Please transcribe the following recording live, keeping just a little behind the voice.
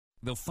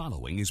The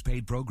following is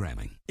paid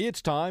programming.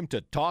 It's time to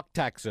talk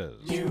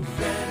taxes. New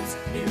friends,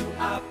 new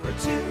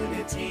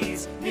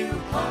opportunities, new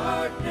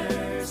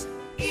partners.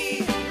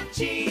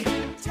 EG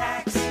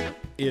Tax.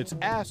 It's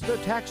Ask the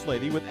Tax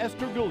Lady with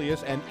Esther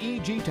Gulius and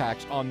EG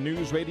Tax on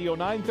News Radio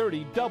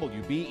 930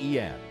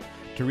 WBEN.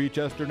 To reach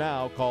Esther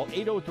now, call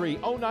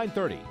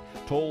 803-0930.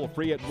 Toll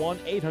free at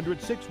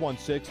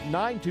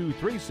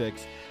 1-800-616-9236.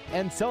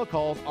 And cell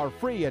calls are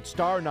free at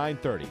star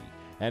 930.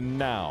 And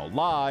now,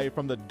 live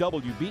from the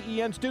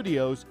WBEN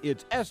studios,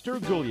 it's Esther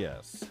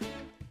Gulius.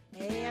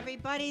 Hey,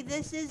 everybody,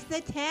 this is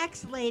the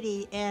Tax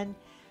Lady, and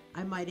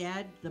I might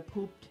add the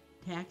pooped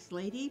tax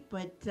lady,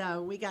 but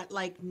we got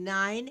like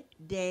 9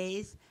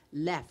 days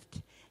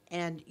left.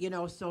 And, you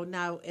know, so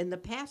now in the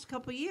past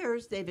couple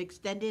years, they've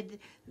extended,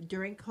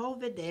 during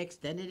COVID, they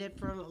extended it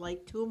for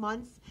like 2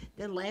 months,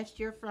 then last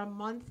year for a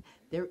month.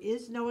 There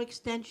is no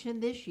extension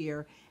this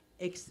year.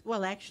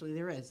 Well, actually,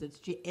 there is.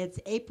 It's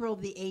April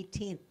the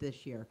 18th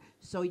this year.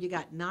 So you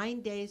got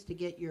 9 days to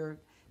get your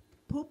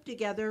poop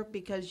together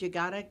because you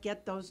got to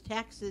get those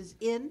taxes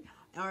in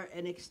or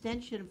an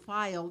extension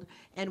filed.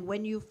 And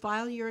when you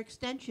file your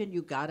extension,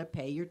 you got to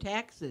pay your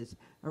taxes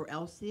or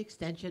else the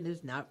extension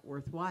is not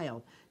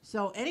worthwhile.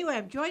 So anyway,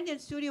 I'm joined in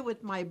studio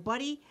with my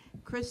buddy,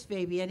 Chris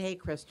Fabian. Hey,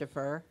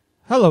 Christopher.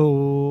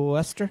 Hello,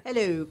 Esther.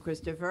 Hello,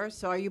 Christopher.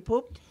 So are you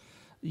pooped?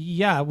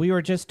 Yeah, we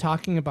were just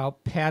talking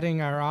about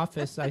padding our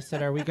office. I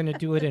said, are we going to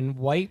do it in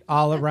white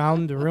all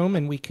around the room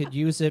and we could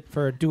use it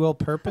for a dual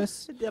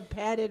purpose? The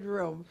padded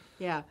room,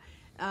 yeah.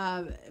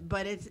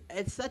 But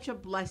it's such a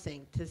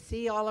blessing to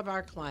see all of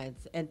our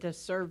clients and to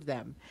serve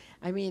them.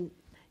 I mean,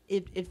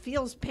 it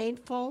feels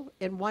painful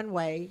in one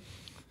way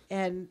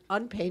and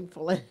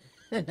unpainful in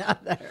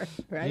another,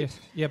 right?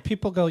 Yeah,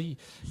 people go,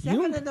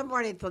 7 in the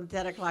morning till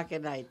 10 o'clock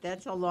at night.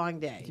 That's a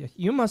long day.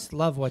 You must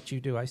love what you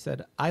do. I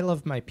said, I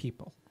love my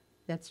people.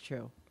 That's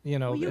true. You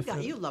know,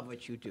 well, you love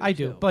what you do. I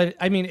do, but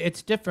I mean,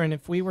 it's different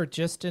if we were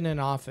just in an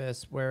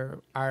office where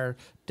our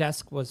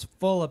desk was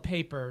full of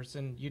papers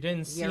and you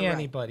didn't see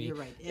anybody. You're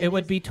right. It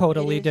would be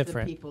totally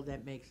different. The people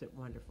that makes it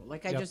wonderful.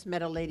 Like I just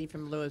met a lady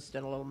from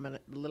Lewiston a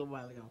little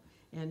while ago,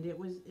 and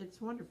it's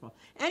wonderful.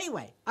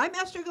 Anyway, I'm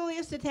Esther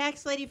Gulius, the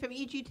tax lady from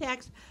EG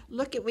Tax.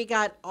 Look we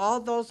got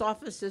all those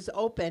offices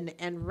open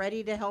and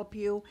ready to help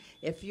you.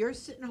 If you're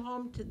sitting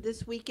home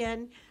this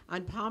weekend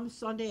on Palm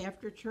Sunday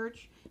after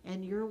church,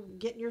 and you're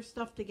getting your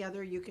stuff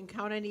together, you can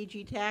count on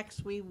EG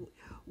Tax. We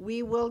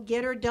will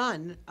get her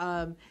done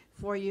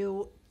for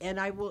you, and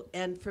I will.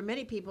 And for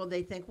many people,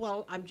 they think,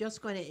 well, I'm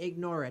just going to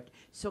ignore it.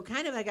 So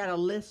kind of, I got a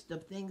list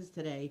of things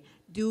today.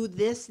 Do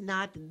this,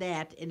 not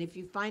that. And if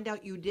you find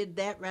out you did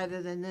that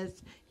rather than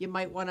this, you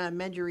might want to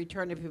amend your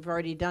return if you've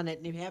already done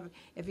it. And if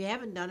you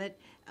haven't done it,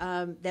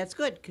 that's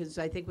good because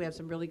I think we have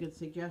some really good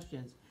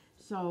suggestions.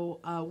 So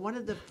one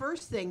of the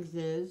first things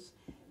is,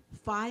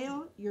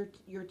 file your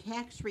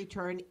tax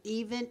return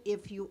even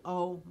if you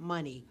owe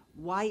money.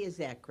 Why is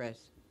that,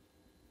 Chris?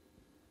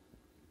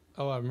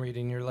 Oh, I'm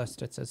reading your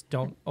list. It says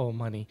don't owe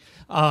money.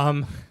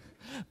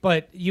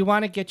 But you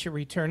want to get your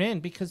return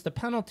in because the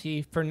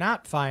penalty for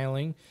not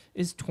filing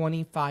is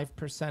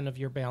 25% of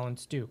your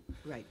balance due.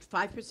 Right.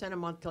 5% a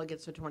month till it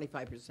gets to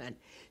 25%.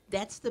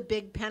 That's the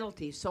big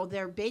penalty. So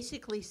they're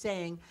basically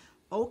saying,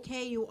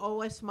 okay, you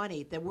owe us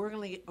money, then we're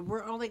only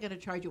going to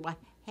charge you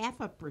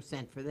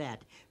 0.5% for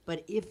that.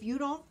 But if you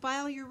don't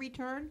file your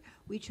return,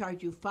 we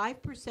charge you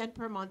 5%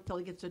 per month till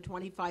it gets to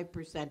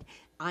 25%.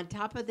 On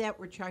top of that,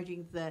 we're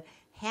charging the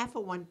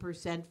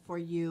 0.5% for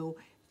you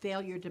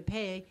failure to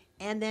pay,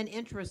 and then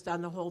interest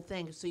on the whole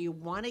thing. So you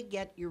want to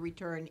get your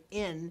return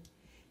in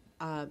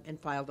and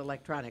filed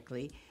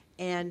electronically.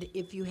 And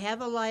if you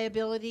have a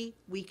liability,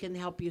 we can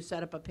help you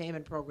set up a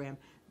payment program.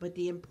 But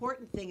the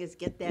important thing is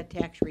get that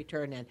tax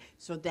return in.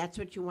 So that's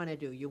what you want to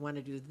do. You want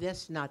to do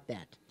this, not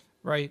that.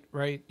 Right.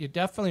 You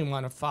definitely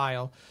want to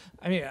file.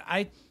 I mean,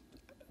 I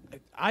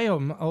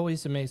am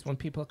always amazed when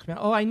people come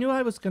out, I knew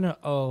I was going to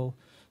owe,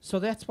 so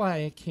that's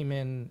why I came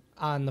in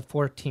on the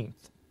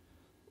 14th.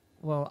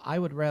 Well, I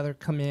would rather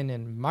come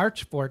in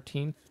March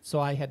 14th so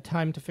I had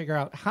time to figure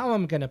out how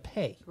I'm going to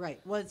pay.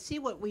 Right. Well, see,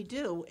 what we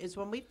do is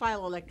when we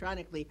file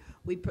electronically,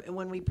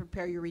 when we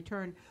prepare your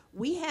return,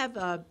 we have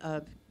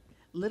a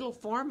little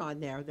form on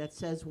there that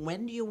says,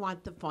 when do you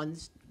want the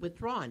funds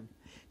withdrawn?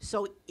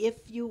 So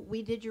if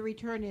we did your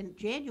return in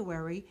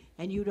January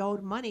and you'd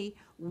owed money,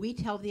 we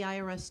tell the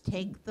IRS,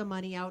 take the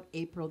money out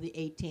April the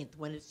 18th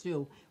when it's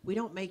due. We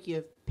don't make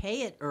you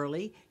pay it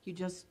early. You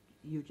just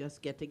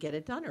get to get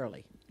it done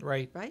early.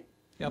 Right.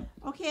 Yep.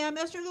 Okay, I'm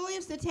Esther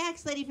Gulius, the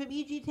tax lady from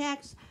EG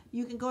Tax.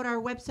 You can go to our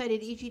website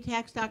at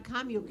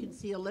egtax.com. You can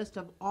see a list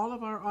of all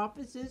of our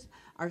offices.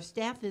 Our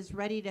staff is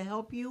ready to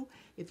help you.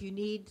 If you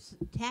need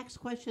tax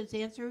questions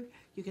answered,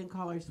 you can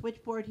call our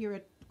switchboard here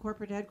at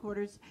corporate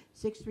headquarters,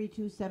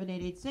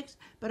 632-7886.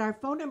 But our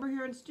phone number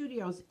here in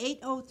studio is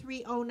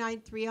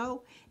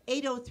 803-0930,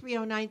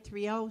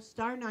 803-0930,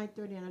 star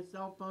 930 on a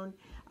cell phone.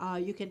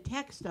 You can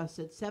text us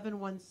at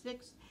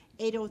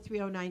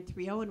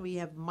 716-803-0930, and we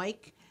have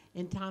Mike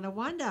in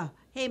Tonawanda.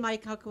 Hey,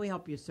 Mike, how can we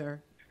help you,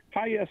 sir?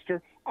 Hi,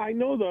 Esther. I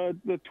know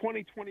the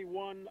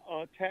 2021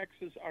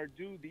 taxes are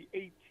due the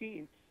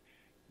 18th,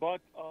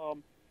 but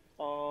I'm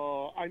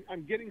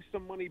getting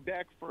some money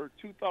back for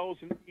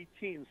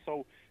 2018.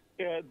 So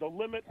the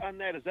limit on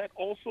that, is that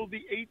also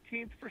the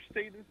 18th for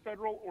state and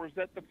federal, or is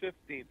that the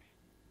 15th?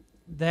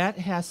 That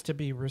has to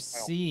be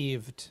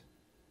received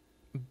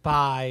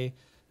by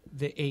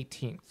the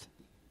 18th.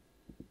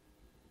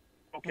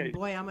 Okay. And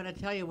boy, I'm going to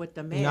tell you with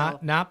the mail.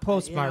 Not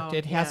postmarked.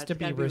 It has it's to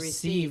be gotta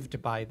received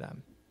by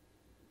them.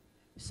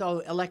 So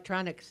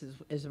electronics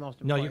is the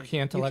most No, important. you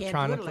can't do it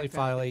electronically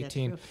file electronically, that's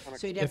 18. true.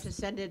 So you'd have to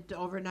send it to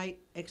overnight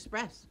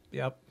express.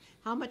 Yep.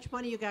 How much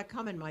money you got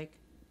coming, Mike?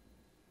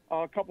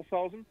 A couple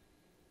thousand.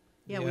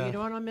 Yeah, well, you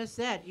don't want to miss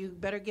that. You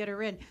better get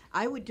her in.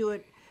 I would do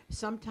it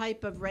some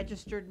type of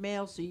registered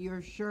mail so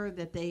you're sure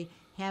that they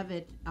have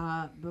it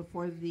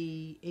before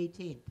the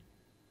 18th.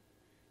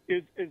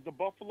 Is the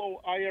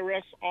Buffalo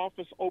IRS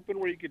office open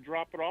where you could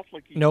drop it off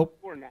like you Nope.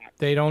 or not?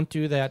 They don't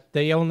do that.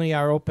 They only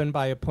are open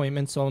by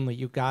appointments only.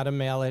 You got to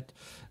mail it.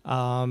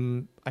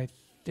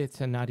 It's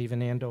not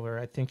even Andover.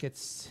 I think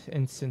it's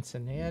in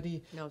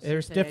Cincinnati. No,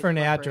 There's Cincinnati's different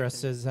corporation.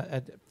 addresses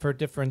for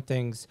different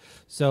things.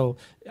 So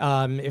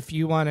if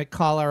you want to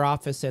call our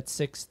office at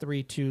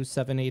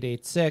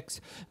 632-7886,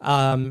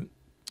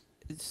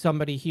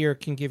 somebody here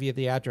can give you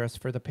the address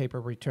for the paper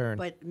return.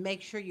 But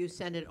make sure you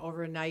send it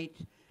overnight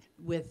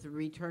with the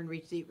return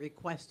receipt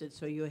requested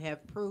so you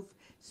have proof.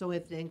 So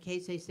if in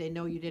case they say,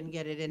 no, you didn't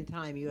get it in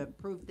time, you have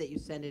proof that you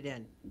sent it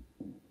in.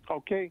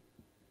 Okay.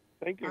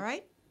 Thank you. All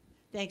right?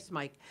 Thanks,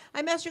 Mike.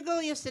 I'm Esther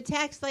Gullius, the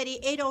tax lady,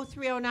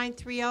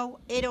 8030930,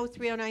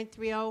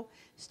 8030930,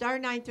 star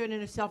 930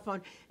 on a cell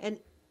phone. And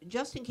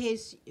just in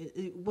case,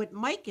 what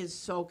Mike is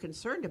so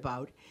concerned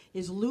about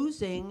is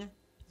losing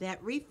that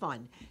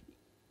refund.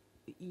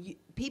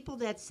 People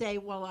that say,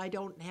 well, I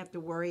don't have to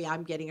worry,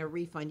 I'm getting a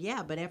refund.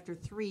 Yeah, but after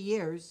 3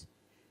 years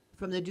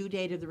from the due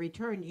date of the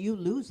return, you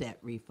lose that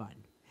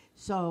refund.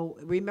 So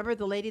remember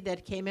the lady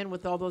that came in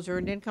with all those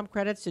earned income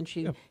credits and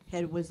she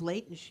was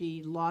late and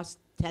she lost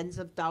tens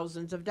of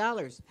thousands of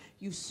dollars.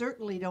 You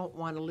certainly don't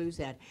want to lose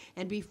that.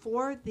 And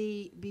before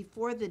the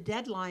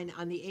deadline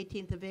on the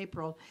 18th of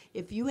April,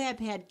 if you have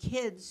had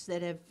kids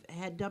that have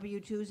had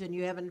W-2s and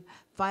you haven't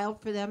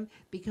filed for them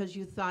because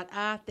you thought,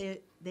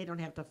 they don't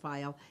have to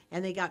file,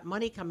 and they got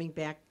money coming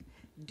back,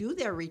 do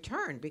their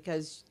return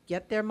because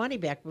get their money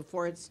back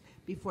before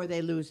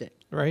they lose it.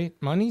 Right,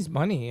 money's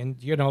money, and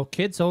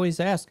kids always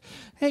ask,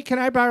 "Hey, can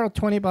I borrow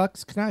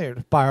 $20? Can I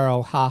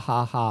borrow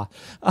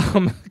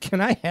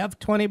Can I have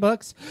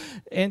 $20?"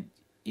 And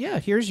yeah,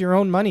 here's your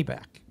own money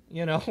back.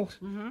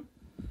 Mm-hmm.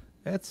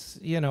 That's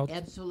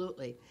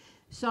Absolutely.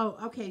 So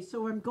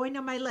so I'm going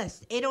on my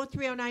list: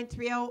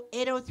 8030930,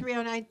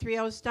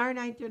 8030930, star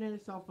 930 on a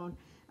cell phone.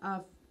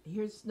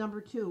 Here's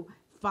number 2.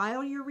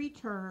 File your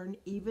return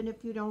even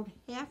if you don't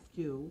have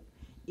to,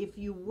 if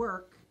you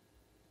work,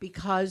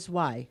 because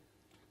why?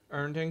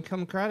 Earned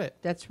income credit.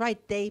 That's right.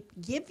 They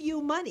give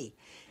you money.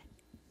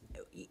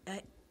 Do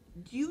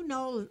you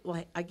know,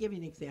 I'll give you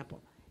an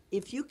example.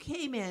 If you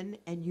came in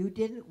and you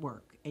didn't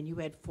work and you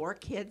had 4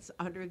 kids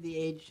under the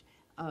age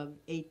of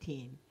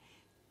 18,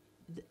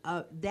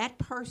 that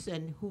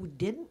person who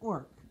didn't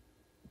work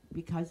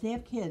because they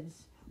have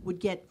kids would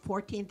get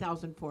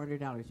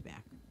 $14,400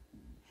 back.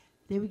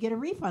 They would get a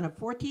refund of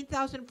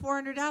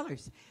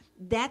 $14,400.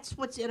 That's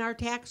what's in our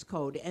tax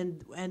code.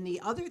 And the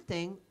other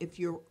thing, if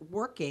you're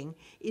working,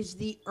 is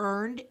the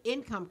earned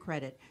income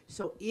credit.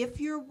 So if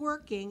you're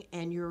working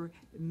and you're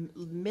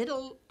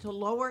middle to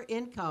lower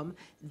income,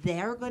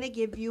 they're going to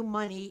give you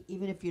money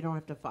even if you don't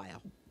have to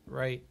file.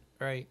 Right.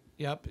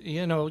 Yep.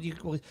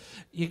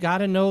 You got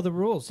to know the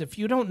rules. If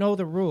you don't know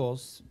the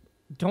rules,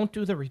 don't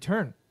do the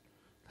return.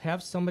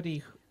 Have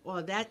somebody.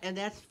 Well,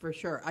 that's for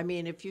sure. I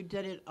mean, if you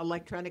did it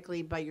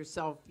electronically by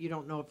yourself, you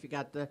don't know if you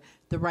got the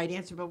right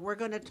answer. But we're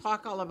going to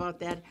talk all about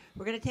that.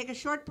 We're going to take a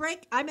short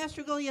break. I'm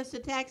Esther Gullius, the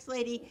tax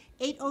lady,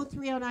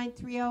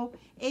 8030930,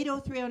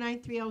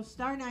 8030930,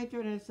 star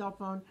 930 on a cell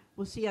phone.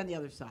 We'll see you on the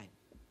other side.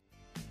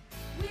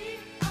 We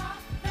are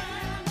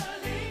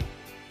family.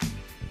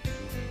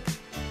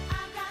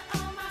 I got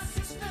all my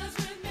sisters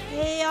with me.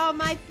 Hey, all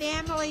my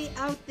family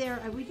out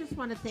there. We just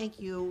want to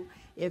thank you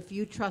if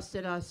you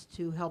trusted us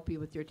to help you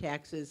with your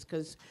taxes,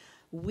 because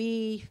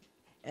really,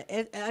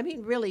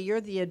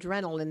 you're the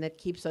adrenaline that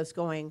keeps us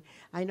going.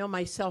 I know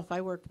myself, I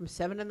work from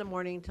 7 in the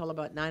morning till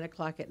about 9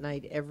 o'clock at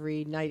night,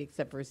 every night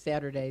except for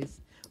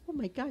Saturdays. Oh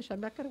my gosh,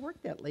 I'm not going to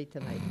work that late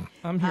tonight.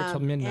 I'm here till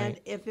midnight. And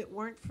if it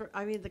weren't for,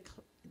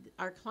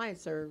 our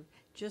clients are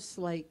just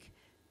like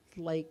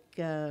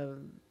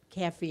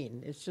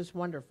caffeine. It's just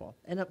wonderful,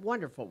 in a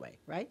wonderful way,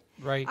 right?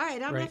 Right. All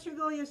right, I'm right. Esther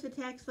Gullius, the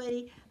tax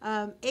lady.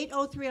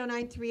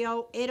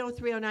 8030930,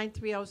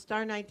 8030930,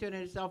 star 930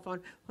 on your cell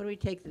phone. When do we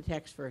take the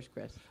text first,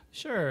 Chris?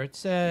 Sure. It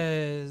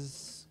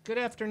says, good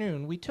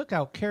afternoon. We took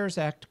out CARES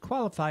Act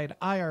qualified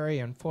IRA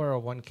and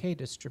 401k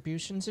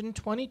distributions in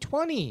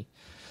 2020.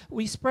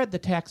 We spread the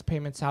tax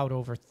payments out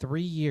over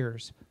 3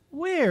 years.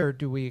 Where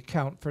do we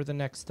account for the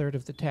next third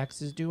of the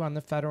taxes due on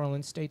the federal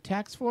and state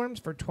tax forms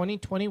for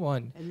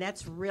 2021? And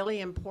that's really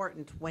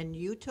important. When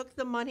you took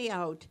the money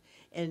out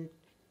in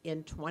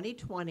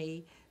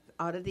 2020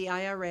 out of the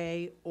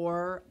IRA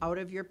or out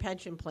of your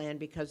pension plan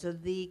because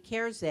of the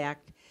CARES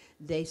Act,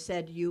 they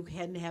said you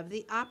can have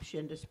the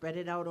option to spread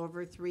it out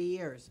over 3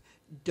 years.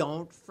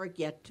 Don't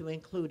forget to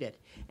include it.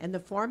 And the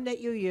form that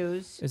you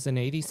use, Is an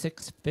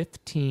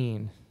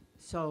 8615.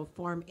 so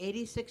Form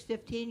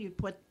 8615, you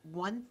put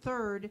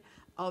 1/3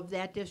 of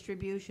that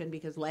distribution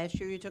because last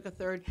year you took a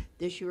third,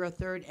 this year a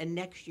third, and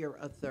next year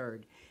a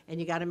third. And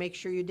you got to make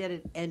sure you did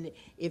it. And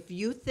if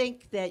you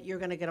think that you're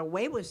going to get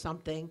away with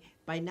something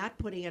by not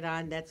putting it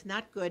on, that's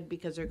not good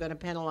because they're going to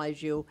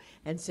penalize you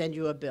and send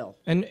you a bill.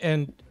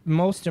 And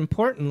most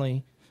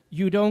importantly,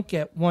 you don't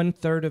get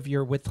 1/3 of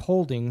your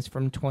withholdings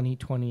from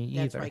 2020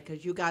 either. That's right,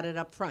 because you got it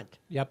up front.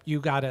 Yep,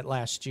 you got it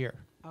last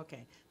year.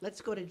 Okay,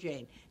 let's go to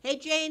Jane. Hey,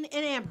 Jane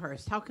in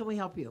Amherst, how can we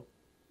help you?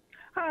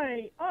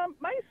 Hi.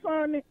 My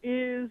son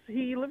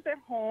he lives at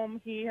home.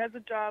 He has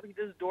a job. He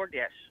does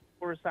DoorDash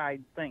for a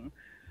side thing.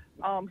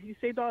 He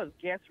saved all his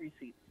gas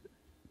receipts.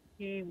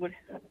 He would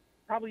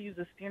probably use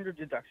a standard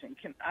deduction.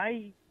 Can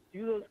I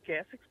do those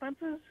gas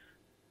expenses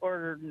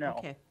or no?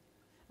 Okay.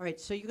 All right,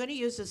 so you're going to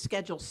use the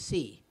Schedule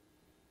C.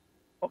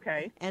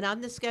 Okay. And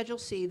on the Schedule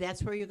C,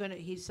 that's where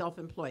he's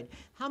self-employed.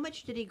 How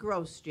much did he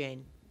gross,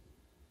 Jane?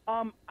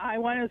 I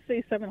want to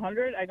say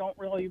 700. I don't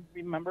really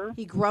remember.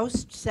 He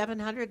grossed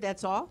 700,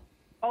 that's all?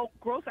 Oh,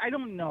 gross? I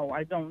don't know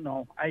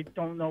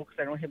because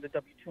I don't have the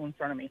W-2 in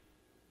front of me.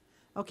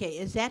 Okay,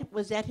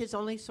 was that his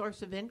only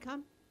source of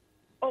income?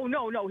 Oh,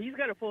 no. He's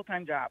got a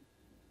full-time job.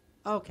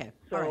 Okay,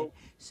 So- all right.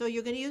 So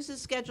you're going to use the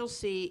Schedule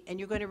C, and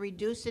you're going to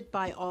reduce it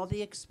by all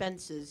the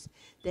expenses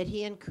that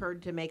he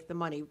incurred to make the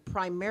money.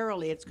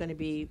 Primarily, it's going to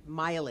be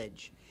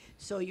mileage.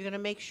 So you're going to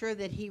make sure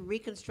that he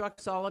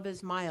reconstructs all of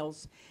his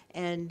miles,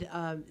 and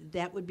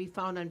that would be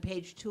found on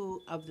page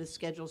 2 of the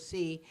Schedule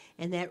C,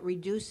 and that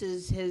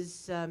reduces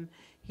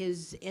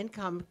his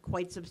income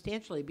quite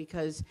substantially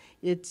because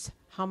it's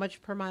how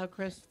much per mile,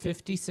 Chris?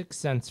 56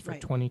 cents for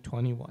Right.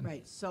 2021.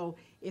 Right. So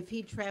if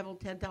he traveled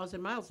 10,000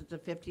 miles, it's a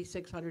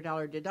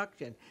 $5,600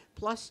 deduction,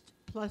 plus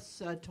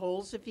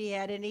tolls if he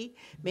had any.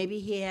 Maybe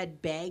he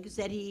had bags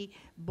that he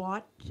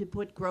bought to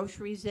put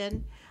groceries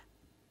in,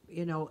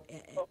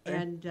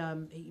 and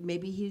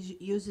maybe he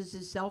uses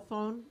his cell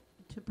phone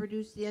to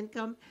produce the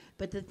income.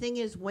 But the thing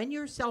is, when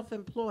you're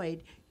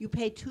self-employed, you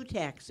pay 2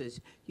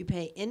 taxes. You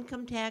pay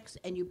income tax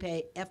and you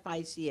pay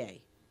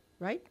FICA,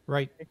 right?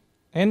 Right.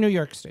 And New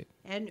York State.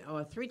 And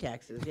 3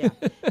 taxes, yeah.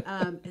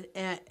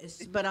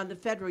 But on the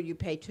federal, you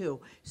pay 2.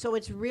 So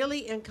it's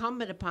really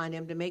incumbent upon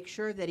him to make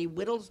sure that he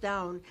whittles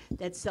down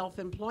that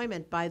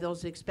self-employment by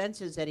those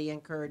expenses that he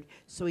incurred,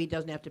 so he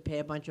doesn't have to pay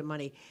a bunch of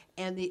money.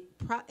 And the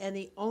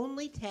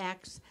only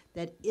tax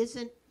that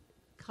isn't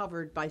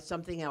covered by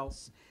something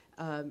else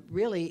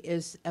really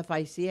is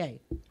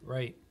FICA.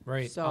 Right.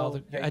 So- All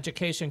the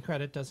education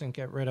credit doesn't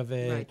get rid of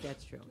it. Right,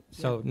 that's true.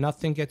 So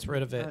nothing gets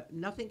rid of it.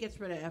 Nothing gets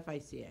rid of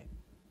FICA.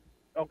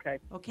 Okay.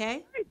 Okay?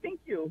 All right,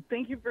 thank you.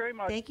 Thank you very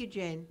much. Thank you,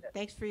 Jane.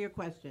 Thanks for your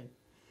question.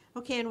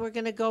 Okay, and we're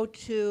going to go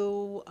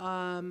to,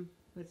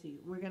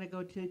 we're going to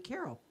go to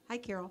Carol. Hi,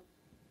 Carol.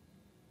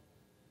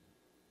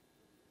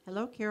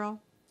 Hello,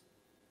 Carol.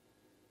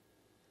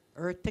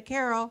 Earth to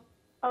Carol.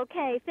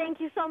 Okay, thank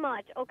you so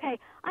much. Okay,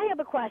 I have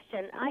a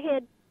question. I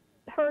had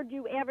heard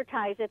you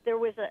advertise that there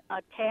was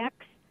a tax,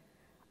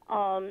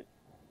 a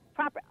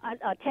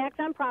tax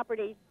on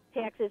property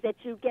taxes that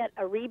you get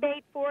a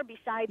rebate for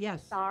besides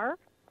Yes. STAR.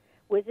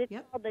 Was it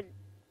Yep. called the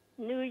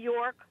New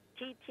York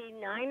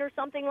GT9 or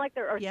something like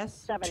that? Or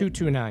Yes.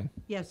 229.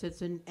 Yes,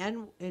 it's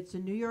it's a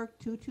New York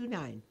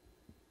 229.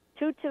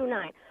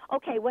 229.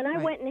 Okay, when I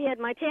Right. went and had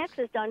my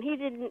taxes done,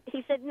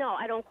 he said, no,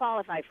 I don't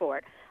qualify for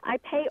it. I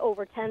pay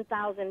over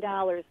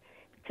 $10,000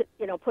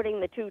 to, putting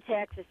the 2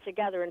 taxes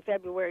together in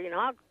February and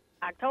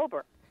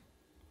October.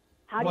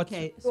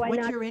 Okay, do so I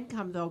what's not- your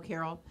income, though,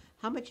 Carol?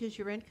 How much is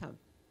your income?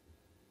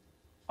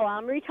 Oh,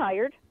 I'm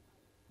retired.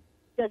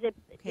 Does it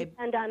Okay,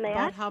 depend on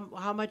about that?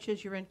 how much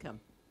is your income?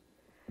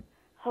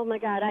 Oh my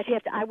God,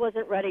 I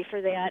wasn't ready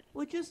for that.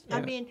 Well, just, Yeah.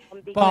 I mean...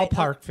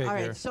 Ballpark All figure.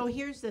 right, so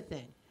here's the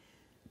thing.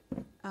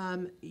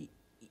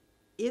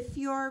 If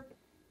your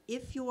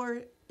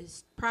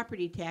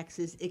property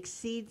taxes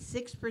exceed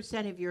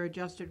 6% of your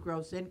adjusted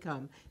gross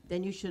income,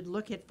 then you should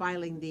look at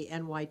filing the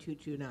NY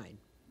 229.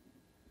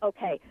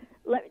 Okay,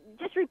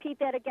 just repeat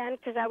that again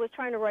because I was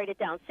trying to write it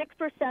down.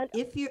 6%.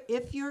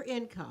 If your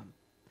income,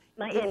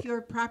 if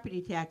your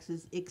property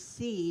taxes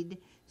exceed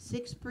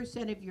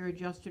 6% of your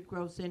adjusted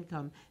gross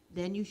income,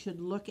 then you should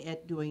look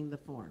at doing the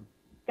form.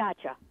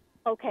 Gotcha.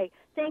 Okay,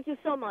 thank you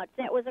so much.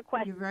 That was a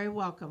question. You're very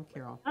welcome,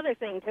 Carol. Another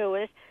thing too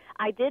is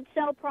I did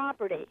sell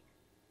property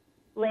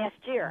last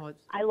year. Oh,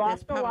 I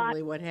lost that's a lot.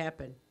 probably what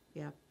happened.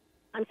 Yeah.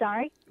 I'm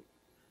sorry?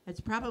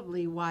 That's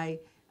probably why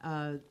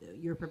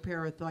your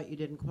preparer thought you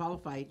didn't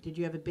qualify. Did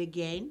you have a big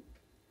gain?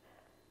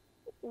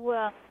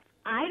 Well,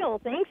 I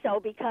don't think so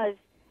because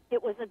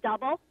it was a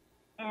double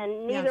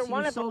and Yeah, neither so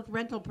one you of them. sold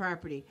rental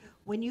property.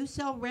 When you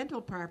sell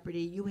rental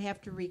property, you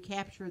have to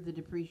recapture the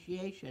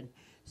depreciation.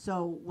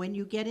 So when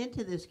you get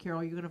into this,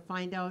 Carol, you're going to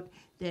find out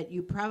that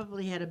you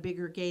probably had a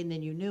bigger gain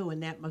than you knew,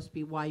 and that must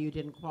be why you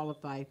didn't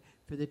qualify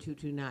for the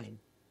 229.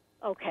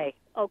 Okay.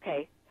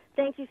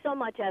 Thank you so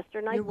much,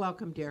 Esther. You're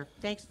welcome, dear.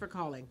 Thanks for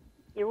calling.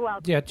 You're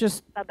welcome. Yeah,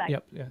 just Bye-bye.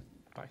 Yep, yeah.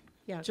 Bye.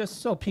 Yeah.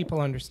 Just so people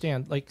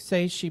understand, like,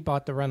 say she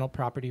bought the rental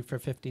property for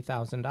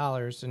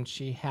 $50,000 and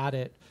she had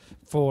it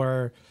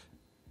for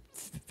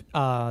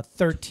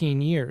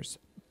 13 years.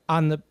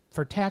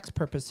 For tax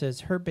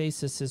purposes, her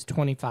basis is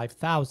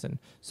 $25,000.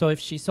 So if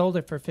she sold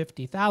it for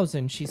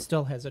 $50,000, she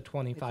still has a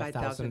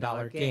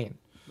 $25,000 gain.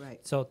 Right.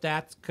 So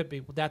that's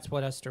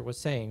what Esther was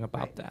saying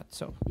about Right. that.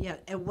 So Yeah,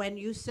 and when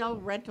you sell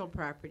rental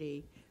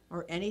property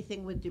or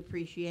anything with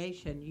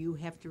depreciation, you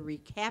have to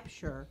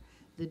recapture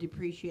the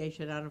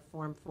depreciation on a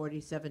Form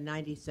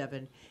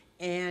 4797.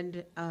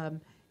 And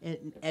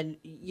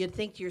you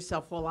think to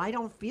yourself, well, I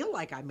don't feel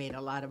like I made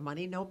a lot of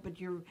money. No, but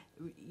you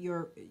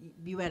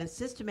had a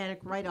systematic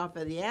write-off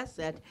of the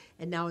asset,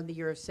 and now in the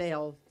year of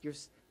sale, you're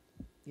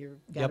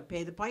got to Yep.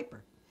 pay the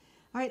piper.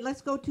 All right,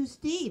 let's go to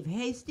Steve.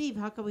 Hey, Steve,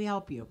 how can we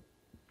help you?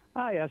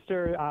 Hi,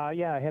 Esther.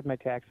 Yeah, I had my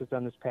taxes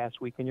done this past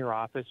week in your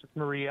office with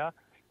Maria.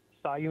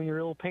 Saw you in your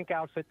little pink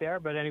outfit there,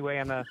 but anyway,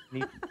 I'm a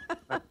neat.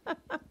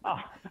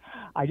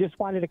 I just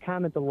wanted to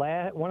comment.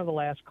 One of the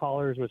last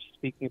callers was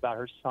speaking about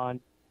her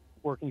son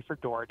working for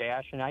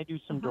DoorDash, and I do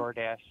some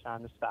DoorDash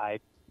on the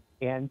side.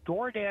 And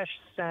DoorDash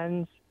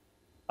sends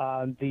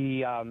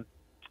the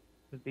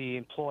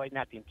employee,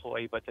 not the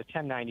employee, but the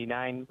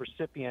 1099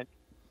 recipient,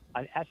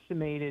 an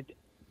estimated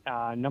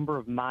number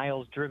of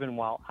miles driven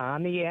while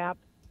on the app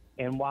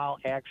and while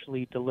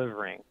actually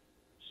delivering.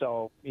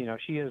 So,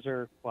 she is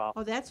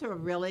Oh, that's a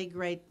really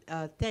great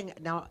thing.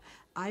 Now,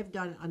 I've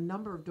done a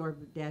number of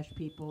DoorDash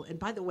people, and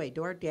by the way,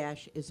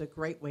 DoorDash is a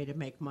great way to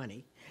make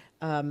money.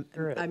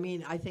 Sure is. I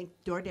mean, I think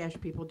DoorDash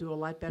people do a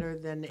lot better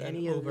than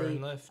any Uber of the and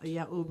Lyft.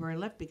 Yeah, Uber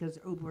and Lyft, because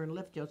Uber and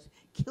Lyft just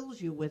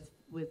kills you with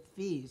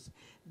fees.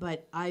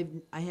 But I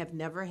have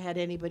never had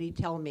anybody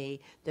tell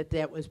me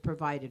that was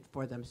provided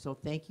for them. So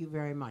thank you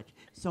very much.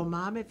 So,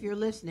 Mom, if you're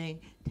listening,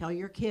 tell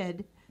your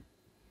kid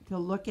to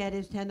look at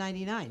his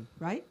 1099,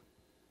 right?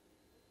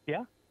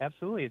 Yeah,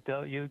 absolutely.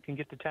 You can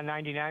get the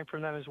 1099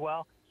 from them as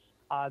well.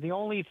 The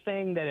only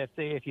thing that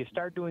if you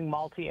start doing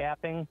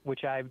multi-apping,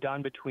 which I've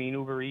done between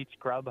Uber Eats,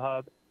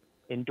 Grubhub,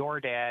 and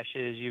DoorDash,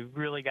 is you've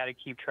really got to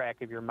keep track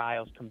of your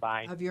miles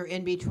combined. Of your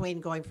in-between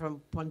going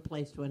from one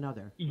place to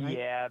another, right?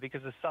 Yeah,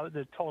 because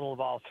the total of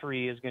all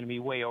three is going to be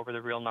way over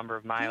the real number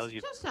of miles.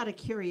 Just out of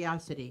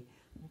curiosity,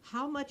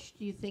 how much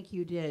do you think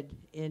you did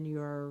in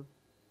your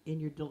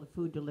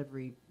food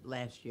delivery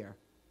last year?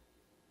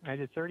 I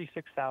did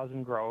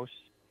 36,000 gross,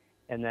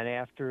 and then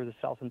after the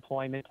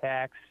self-employment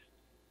tax,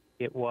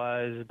 it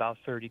was about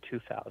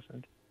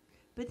 32,000.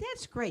 But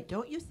that's great,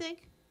 don't you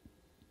think?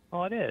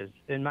 Well, it is.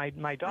 And my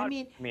daughter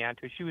mean- put me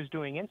onto it. She was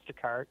doing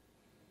Instacart,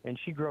 and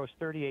she grossed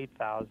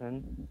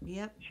 38,000.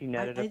 Yep. She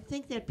netted I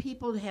think that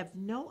people have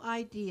no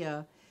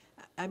idea.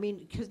 I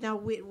mean, because now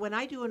when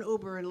I do an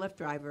Uber and Lyft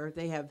driver,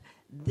 they have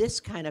this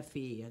kind of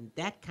fee and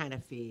that kind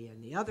of fee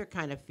and the other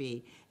kind of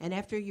fee. And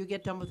after you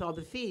get done with all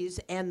the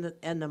fees and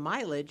the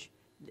mileage,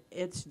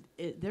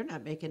 they're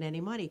not making any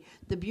money.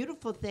 The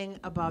beautiful thing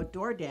about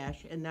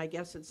DoorDash, and I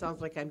guess it sounds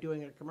like I'm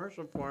doing a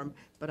commercial for them,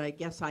 but I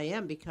guess I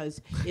am,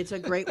 because it's a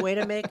great way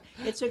to make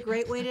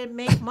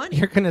money.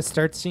 you're going to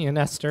start seeing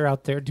Esther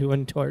out there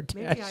doing DoorDash.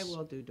 Maybe I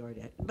will do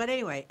DoorDash. But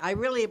anyway, I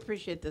really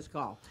appreciate this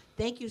call.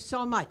 Thank you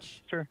so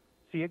much. Sure.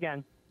 See you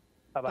again.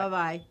 Bye-bye.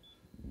 Bye-bye.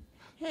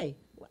 Hey,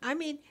 I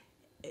mean,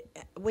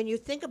 when you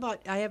think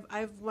about,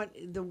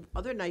 the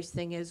other nice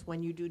thing is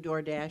when you do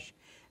DoorDash,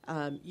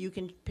 you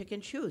can pick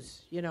and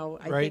choose. I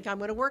Right. think I'm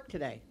going to work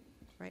today.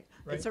 Right?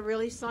 Right. It's a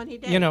really sunny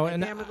day. And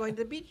I'm going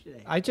to the beach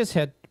today. I just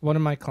had one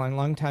of my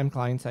longtime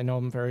clients, I know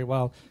him very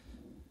well,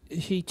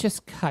 he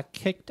just got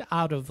kicked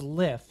out of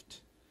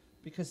Lyft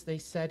because they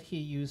said he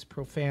used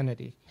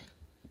profanity.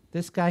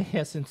 This guy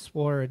hasn't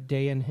swore a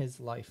day in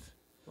his life.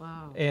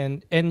 Wow.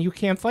 And you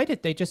can't fight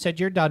it. They just said,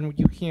 you're done.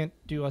 You can't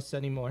do us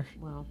anymore.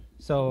 Wow.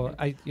 So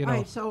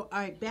All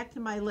right, back to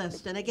my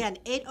list. And again,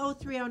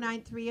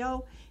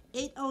 8030930,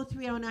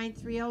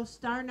 8030930,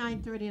 star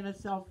 930 on a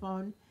cell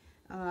phone.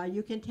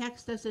 You can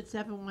text us at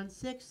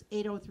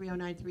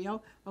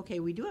 716-8030930. Okay,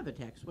 we do have a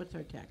text. What's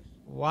our text?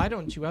 why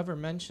don't you ever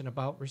mention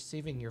about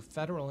receiving your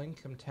federal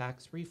income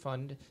tax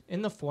refund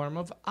in the form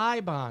of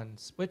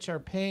I-bonds, which are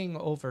paying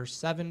over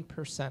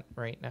 7%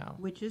 right now?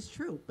 Which is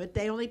true, but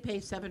they only pay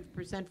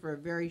 7% for a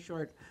very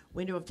short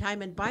window of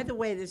time. And by the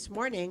way, this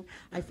morning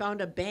I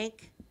found a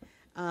bank,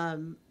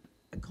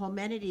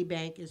 Comenity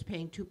Bank is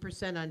paying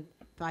 2% on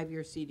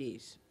 5-year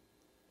CDs.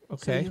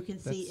 Okay. So you can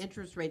see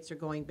interest rates are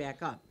going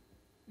back up.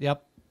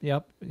 Yep.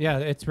 Yeah,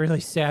 it's really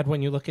sad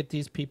when you look at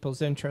these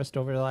people's interest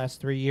over the last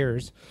 3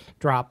 years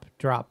drop,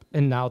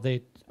 and now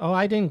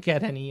I didn't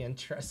get any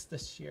interest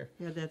this year.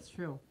 Yeah, that's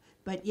true.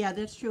 But yeah,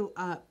 that's true.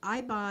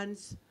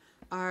 I-bonds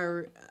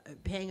are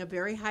paying a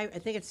very high, I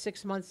think it's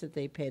 6 months that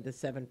they pay the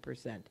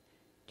 7%.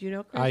 Do you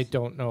know, Chris? I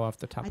don't know off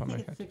the top I of my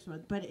think it's head. 6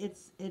 months, but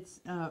it's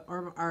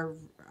our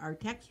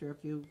texter.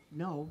 If you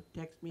know,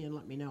 text me and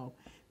let me know.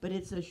 But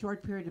it's a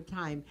short period of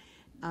time,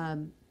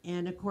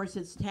 and of course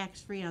it's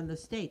tax free on the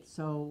state.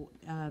 So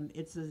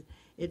it's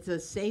a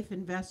safe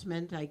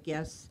investment, I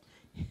guess,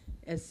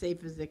 as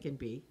safe as it can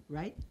be,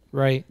 right?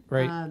 Right.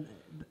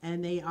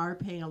 And they are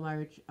paying a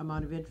large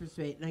amount of interest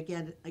rate. And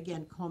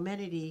again,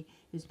 Comenity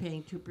is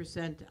paying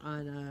 2%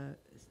 on a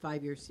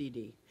 5-year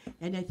CD.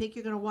 And I think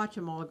you're going to watch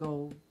them all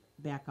go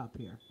back up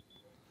here.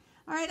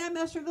 All right, I'm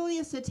Esther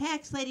Gullius, the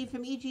tax lady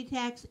from EG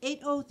Tax,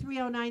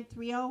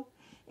 8030930,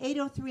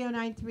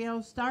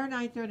 8030930, star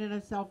 930 on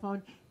a cell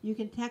phone. You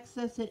can text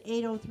us at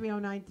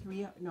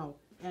 8030930, no,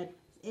 at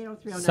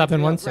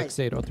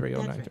 8030930.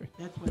 716-803-0930.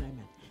 That's what I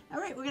meant. All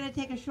right, we're going to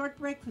take a short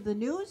break for the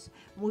news.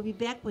 We'll be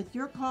back with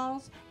your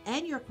calls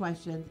and your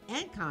questions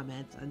and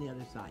comments on the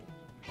other side.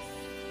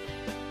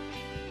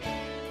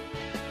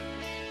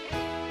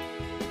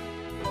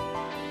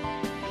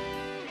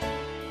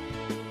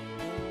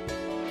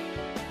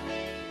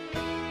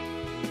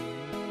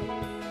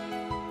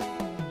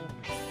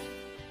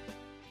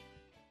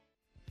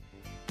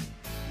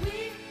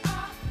 We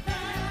are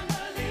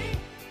family.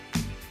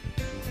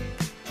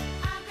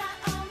 I got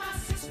all my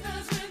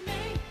sisters with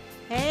me.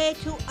 Hey,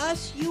 to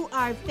us, you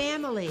are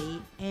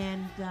family,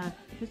 and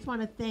just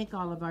want to thank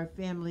all of our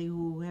family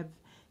who have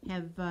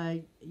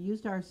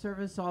used our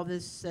service all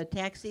this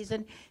tax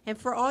season, and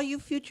for all you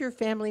future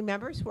family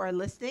members who are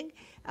listening,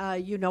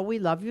 you know we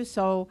love you.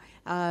 So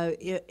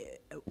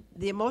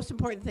the most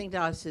important thing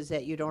to us is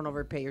that you don't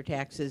overpay your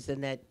taxes,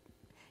 and that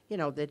you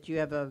know that you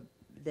have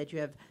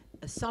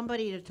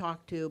somebody to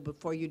talk to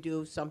before you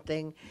do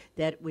something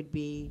that would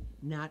be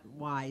not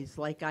wise.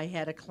 Like I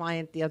had a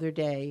client the other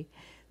day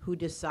who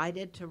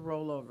decided to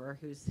roll over.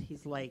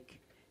 He's like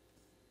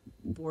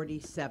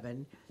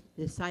 47,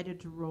 decided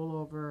to roll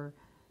over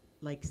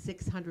like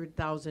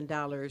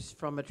 $600,000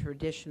 from a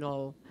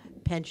traditional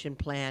pension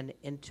plan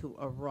into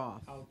a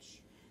Roth.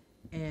 Ouch.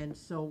 And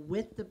so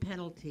with the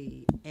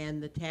penalty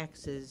and the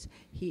taxes,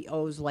 he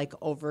owes like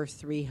over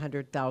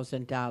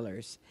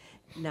 $300,000.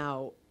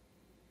 Now,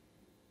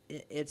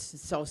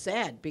 it's so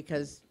sad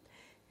because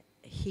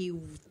he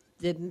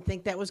didn't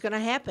think that was going to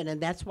happen,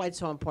 and that's why it's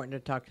so important to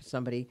talk to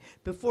somebody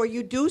before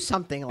you do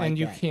something like that. And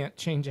you can't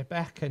change it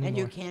back anymore. And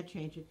you can't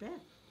change it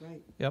back,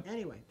 right? Yep.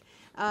 Anyway,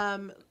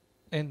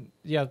 And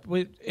yeah,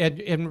 we had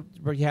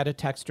a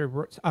texter.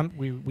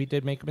 We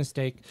did make a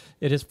mistake.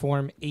 It is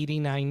Form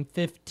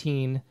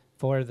 8915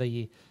 for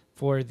the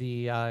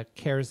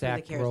CARES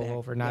Act CARES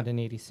rollover, Act, not yep. an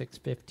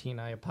 8615.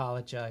 I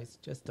apologize.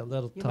 Just a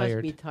little you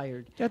tired. must be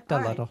tired. Just a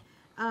All right. little.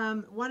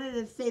 Wanted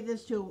to say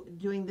this too,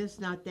 doing this,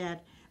 not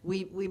that.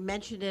 We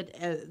mentioned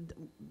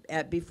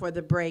it before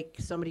the break.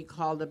 Somebody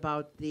called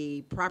about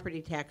the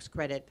property tax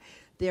credit.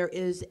 There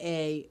is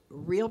a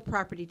real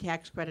property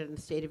tax credit in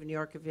the state of New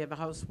York if you have a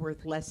house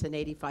worth less than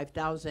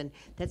 $85,000.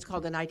 That's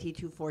called an IT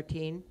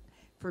 214,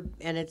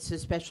 and it's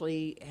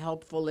especially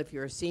helpful if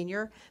you're a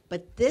senior.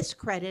 But this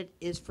credit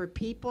is for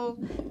people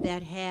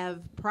that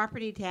have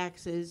property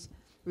taxes,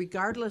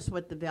 regardless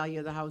what the value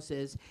of the house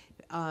is.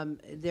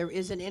 There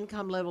is an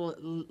income level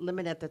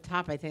limit at the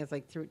top. I think it's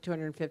like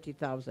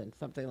 $250,000,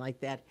 something like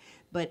that.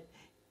 But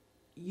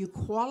you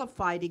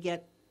qualify to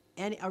get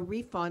a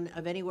refund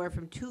of anywhere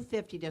from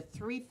 $250 to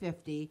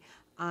 $350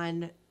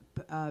 on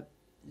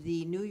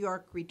the New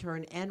York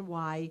return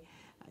NY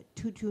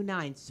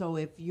 229. So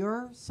if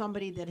you're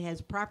somebody that has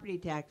property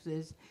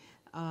taxes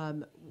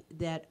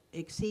that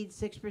exceed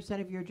 6%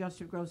 of your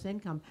adjusted gross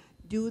income,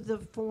 do the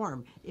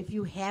form. If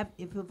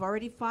you've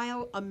already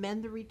filed,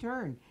 amend the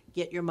return.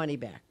 Get your money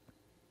back.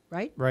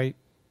 Right?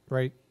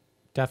 Right.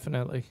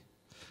 Definitely.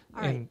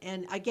 All right.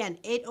 And again,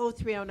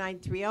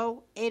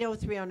 8030930,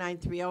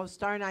 8030930,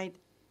 star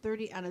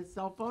 930 on a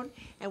cell phone.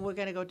 And we're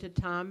going to go to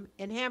Tom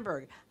in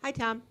Hamburg. Hi,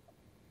 Tom.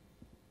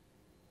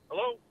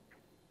 Hello?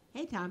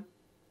 Hey, Tom.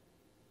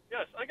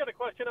 Yes, I got a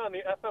question on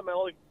the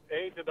FMLA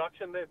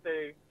deduction that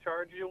they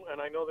charge you,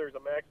 and I know there's a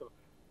max of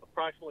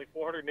approximately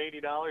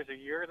 $480 a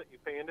year that you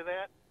pay into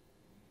that.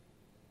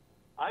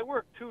 I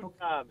work two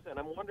jobs, and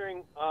I'm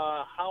wondering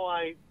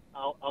how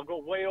I'll go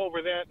way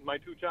over that in my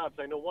two jobs.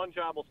 I know one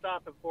job will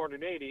stop at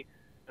 $480,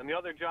 and the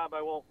other job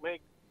I won't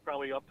make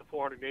probably up to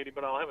 $480,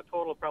 but I'll have a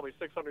total of probably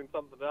 $600 and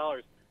something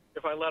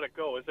if I let it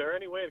go. Is there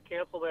any way to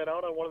cancel that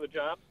out on one of the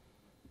jobs?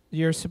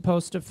 You're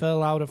supposed to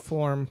fill out a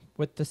form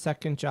with the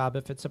second job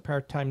if it's a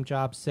part-time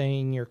job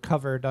saying you're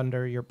covered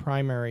under your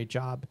primary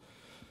job.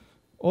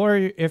 Or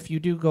if you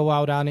do go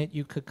out on it,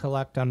 you could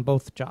collect on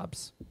both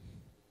jobs.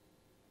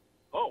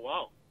 Oh,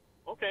 wow.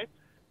 Okay.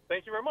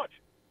 Thank you very much.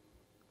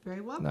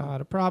 Very welcome.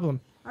 Not a problem.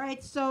 All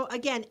right. So,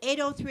 again,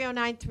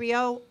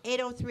 8030930,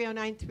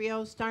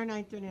 8030930, star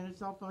 930 on a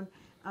cell phone.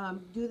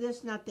 Do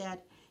this, not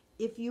that.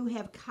 If you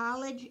have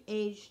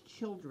college-aged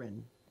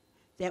children,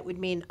 that would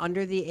mean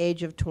under the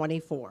age of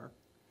 24.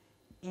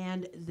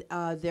 And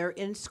they're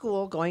in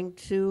school going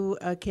to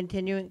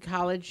continuing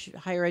college,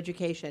 higher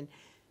education.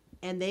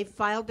 And they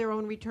filed their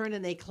own return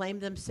and they claim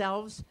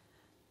themselves,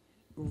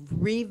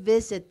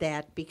 revisit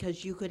that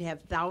because you could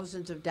have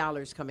thousands of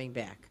dollars coming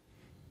back.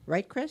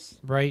 Right, Chris?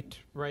 Right.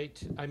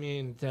 I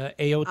mean, the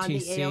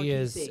AOTC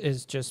is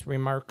AOTC. just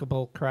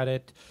remarkable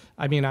credit.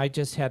 I mean, I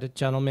just had a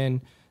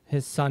gentleman,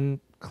 his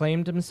son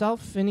claimed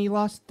himself, and he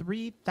lost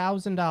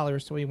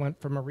 $3,000, so he went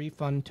from a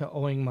refund to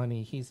owing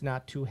money. He's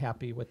not too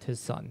happy with his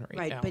son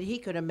right now. But he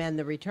could amend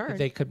the return.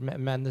 They could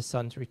amend the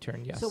son's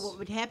return, yes. So what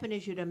would happen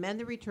is you'd amend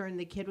the return,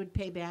 the kid would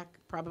pay back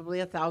probably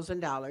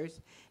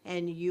 $1,000,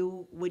 and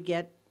you would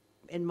get,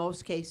 in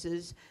most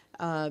cases,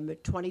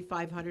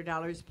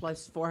 $2,500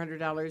 plus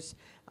 $400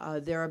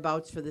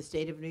 thereabouts for the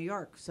state of New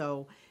York.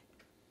 So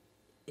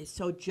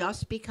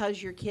just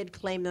because your kid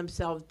claimed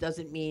themselves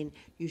doesn't mean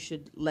you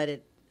should let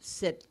it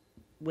sit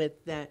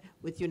with that,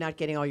 with you not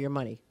getting all your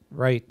money.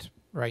 Right.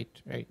 All right.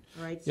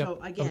 Yep. So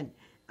again,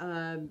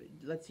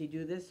 let's see,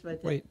 do this.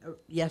 But Wait.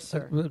 Yes,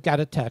 sir. We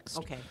got a text.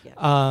 Okay.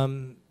 Yeah.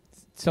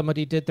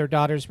 Somebody did their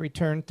daughter's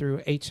return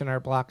through H&R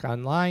Block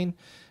Online,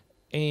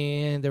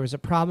 and there was a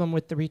problem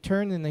with the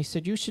return, and they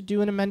said, you should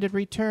do an amended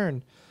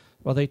return.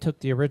 Well, they took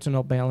the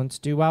original balance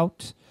due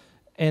out,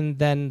 and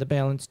then the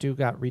balance due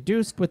got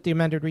reduced with the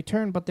amended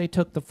return, but they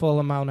took the full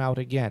amount out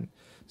again.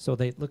 So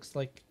it looks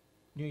like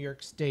New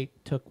York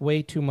State took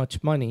way too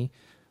much money,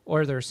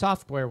 or their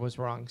software was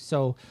wrong.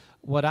 So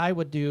what I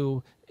would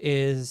do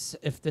is,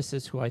 if this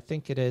is who I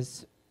think it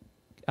is,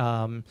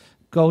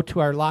 go to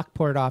our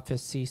Lockport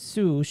office, see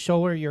Sue,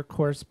 show her your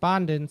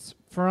correspondence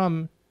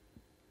from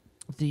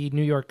the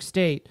New York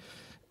State.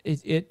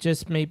 It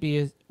just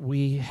maybe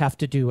we have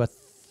to do a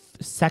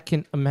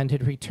second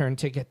amended return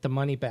to get the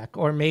money back,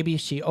 or maybe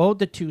she owed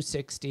the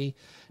 $260,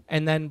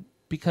 and then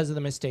because of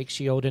the mistake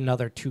she owed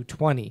another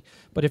 $220.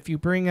 But if you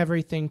bring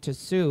everything to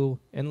Sue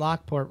in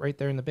Lockport, right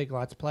there in the Big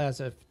Lots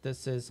Plaza, if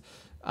this is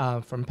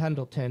from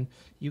Pendleton,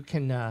 you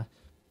can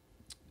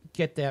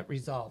get that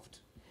resolved.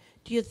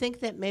 Do you think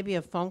that maybe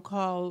a phone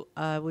call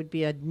would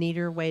be a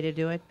neater way to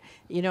do it?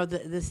 You know,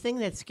 the thing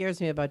that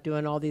scares me about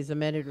doing all these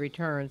amended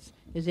returns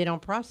is they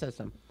don't process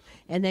them.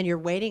 And then you're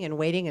waiting and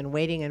waiting and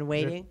waiting and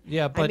waiting.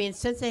 Yeah, but I mean,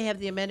 since they have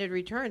the amended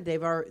return,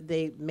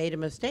 they made a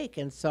mistake,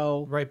 and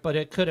so right. But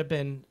it could have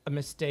been a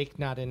mistake,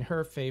 not in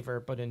her favor,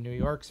 but in New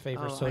York's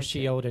favor. Oh, So I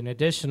she see. owed an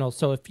additional.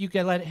 So if you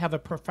can have a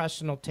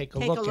professional take a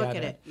look at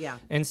it, yeah.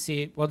 and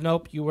see, well,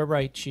 nope, you were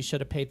right. She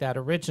should have paid that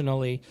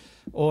originally,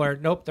 or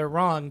nope, they're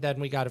wrong. Then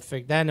we got to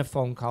figure. Then a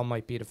phone call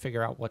might be to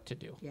figure out what to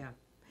do. Yeah.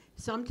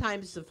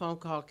 Sometimes the phone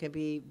call can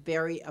be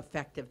very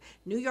effective.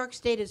 New York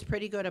State is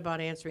pretty good about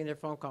answering their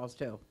phone calls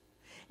too.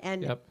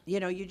 And, Yep.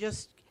 you know, you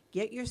just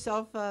get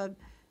yourself a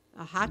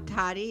hot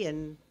toddy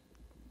and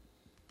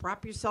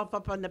prop yourself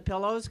up on the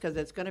pillows because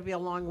it's going to be a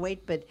long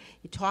wait. But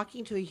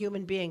talking to a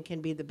human being can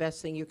be the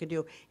best thing you can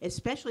do,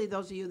 especially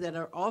those of you that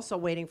are also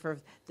waiting for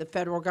the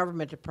federal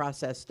government to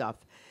process stuff.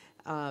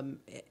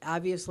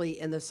 Obviously,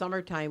 in the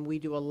summertime, we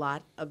do a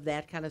lot of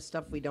that kind of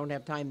stuff. We don't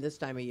have time this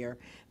time of year.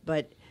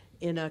 But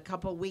in a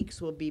couple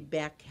weeks, we'll be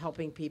back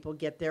helping people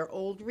get their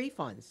old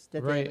refunds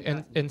that they Right, haven't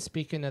and gotten.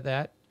 speaking of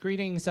that,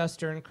 greetings,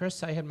 Esther and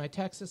Chris. I had my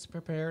taxes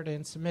prepared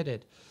and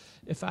submitted.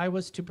 If I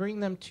was to bring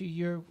them to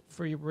you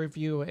for your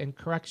review and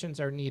corrections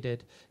are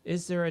needed,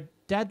 is there a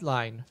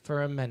deadline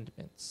for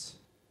amendments?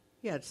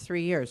 Yeah, it's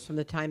 3 years from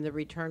the time the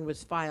return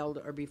was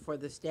filed or before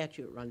the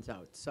statute runs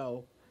out.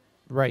 So,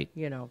 Right.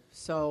 you know,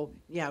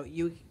 yeah,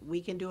 we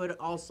can do it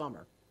all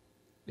summer.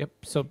 Yep.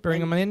 So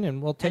bring them in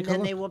and we'll take And a then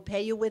look. they will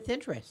pay you with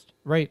interest.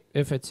 Right,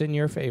 if it's in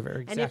your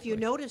favor. Exactly. And if you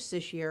notice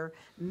this year,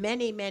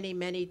 many, many,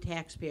 many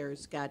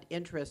taxpayers got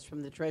interest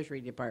from the Treasury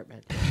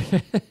Department,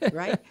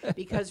 right?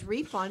 Because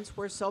refunds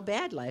were so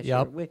bad last year.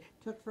 Yep. It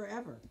took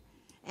forever.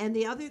 And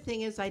the other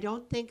thing is, I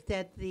don't think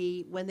that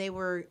when they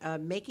were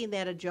making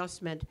that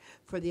adjustment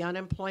for the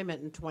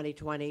unemployment in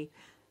 2020,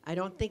 I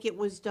don't think it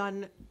was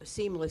done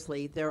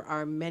seamlessly. There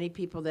are many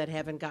people that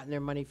haven't gotten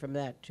their money from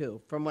that,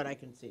 too, from what I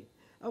can see.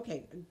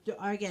 Okay,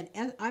 again,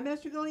 I'm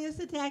Esther Golias,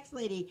 the tax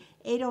lady,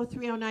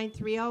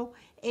 8030930,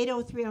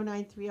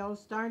 8030930,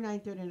 star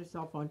 930 on your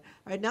cell phone.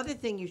 Another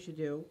thing you should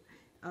do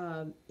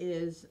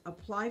is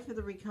apply for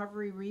the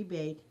recovery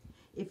rebate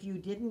if you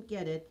didn't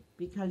get it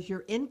because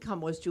your income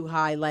was too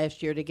high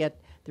last year to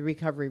get the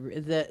recovery,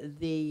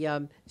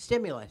 the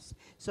stimulus.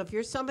 So if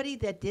you're somebody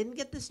that didn't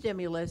get the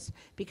stimulus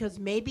because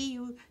maybe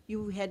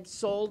you had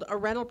sold a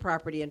rental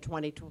property in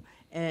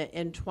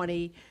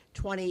 2020,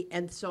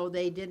 and so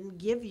they didn't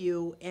give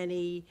you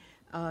any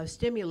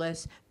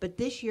stimulus, but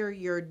this year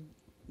you're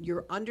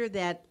under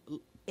that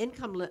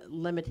income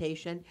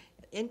limitation,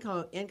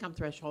 income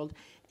threshold,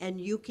 and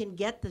you can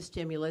get the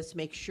stimulus.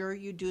 Make sure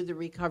you do the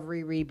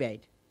recovery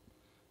rebate.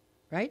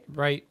 Right?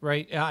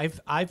 Right.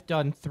 I've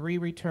done 3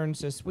 returns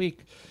this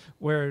week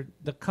where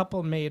the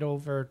couple made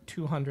over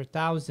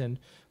 $200,000,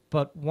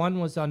 but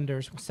one was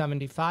under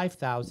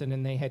 $75,000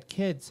 and they had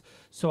kids.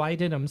 So I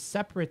did them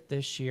separate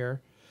this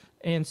year.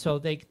 And so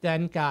they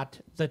then got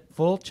the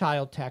full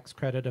child tax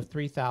credit of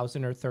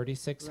 $3,000 or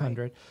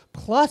 $3,600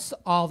 plus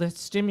all the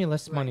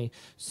stimulus money.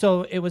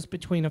 So it was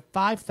between a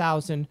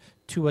 $5,000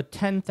 to a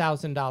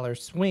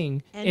 $10,000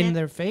 swing And in that-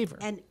 their favor.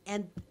 And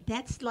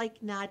that's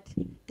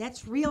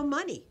that's real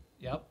money.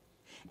 Yep.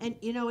 And,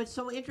 you know, it's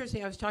so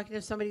interesting. I was talking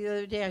to somebody the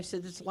other day. I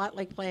said, it's a lot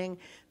like playing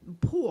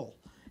pool.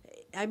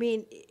 I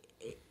mean,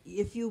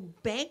 if you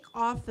bank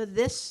off of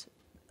this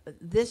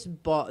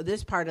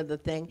part of the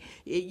thing,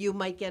 you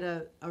might get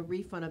a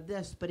refund of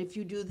this. But if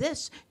you do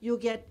this, you'll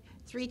get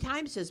 3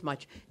 times as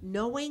much.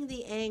 Knowing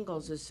the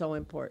angles is so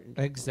important.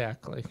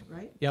 Exactly.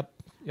 Right? Yep.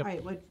 All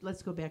right,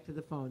 let's go back to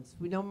the phones.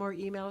 We no more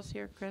emails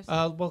here, Chris?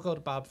 We'll go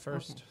to Bob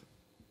first. Okay.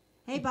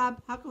 Hey,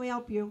 Bob, how can we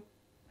help you?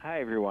 Hi,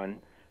 everyone.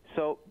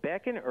 So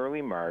back in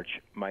early March,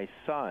 my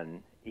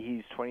son,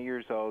 he's 20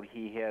 years old.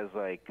 He has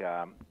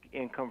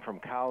income from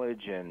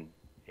college and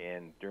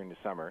during the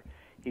summer.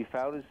 He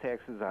filed his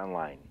taxes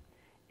online,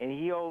 and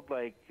he owed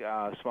a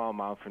small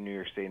amount for New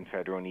York State and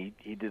federal, and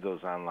he did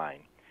those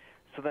online.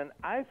 So then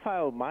I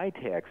filed my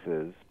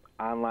taxes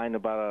online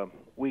about a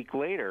week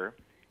later,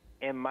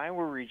 and mine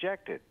were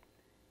rejected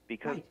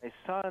because my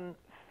son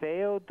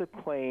failed to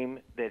claim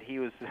that he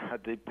was a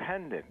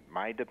dependent,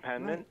 my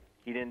dependent. Right.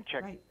 He didn't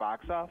check the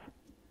box off.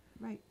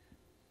 Right.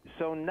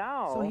 So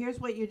now... So here's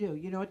what you do.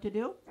 You know what to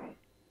do?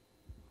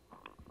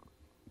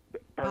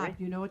 Pardon Bob,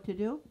 do you know what to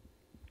do?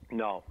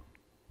 No.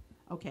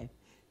 Okay.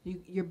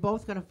 You're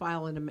both going to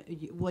file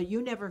well,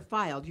 you never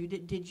filed.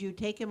 Did you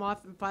take him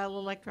off and file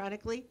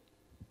electronically?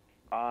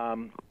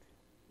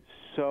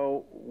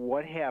 So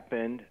what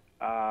happened?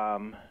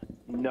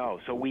 No.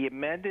 So we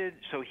amended.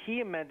 So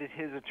he amended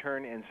his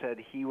return and said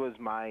he was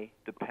my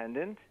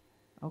dependent.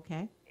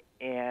 Okay.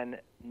 And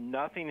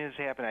nothing has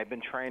happened. I've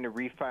been trying to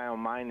refile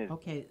mine.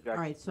 Okay. All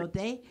right. So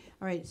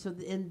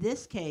in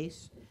this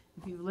case,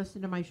 if you've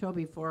listened to my show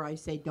before, I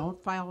say don't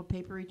file a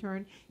paper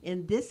return.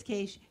 In this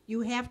case,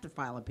 you have to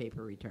file a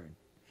paper return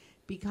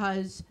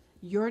because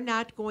you're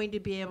not going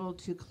to be able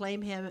to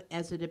claim him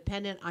as a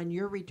dependent on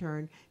your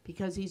return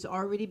because he's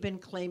already been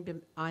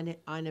claimed on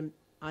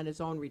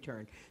his own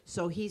return.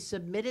 So he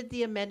submitted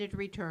the amended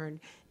return.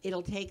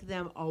 It'll take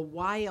them a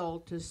while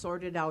to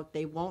sort it out.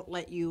 They won't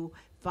let you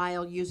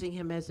file using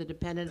him as a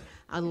dependent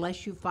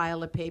unless you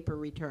file a paper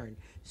return.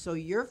 So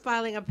you're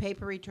filing a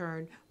paper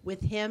return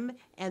with him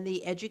and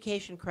the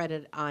education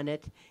credit on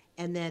it,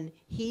 and then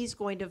he's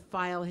going to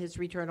file his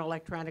return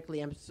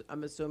electronically,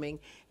 I'm assuming,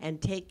 and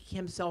take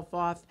himself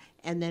off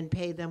and then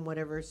pay them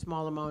whatever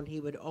small amount he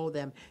would owe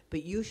them.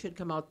 But you should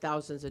come out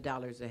thousands of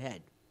dollars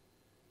ahead.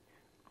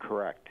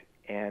 Correct.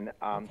 And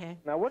okay.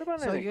 Now what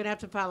about... So you're going to have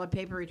to file a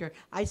paper return.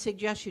 I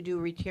suggest you do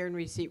return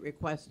receipt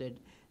requested,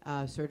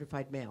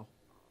 certified mail.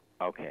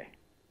 Okay.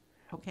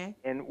 Okay.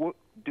 And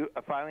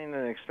filing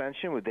an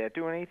extension, would that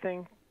do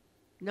anything?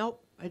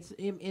 Nope.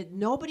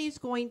 Nobody's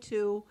going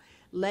to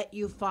let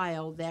you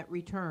file that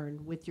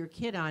return with your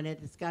kid on it.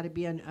 It's got to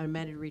be an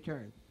amended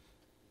return.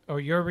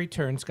 Or your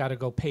return's got to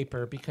go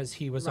paper because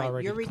he was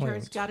already Your claimed.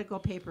 return's got to go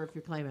paper if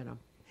you're claiming them.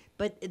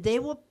 But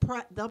they'll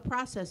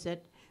process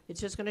it. It's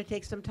just going to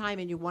take some time,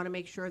 and you want to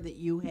make sure that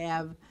you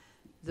have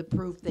the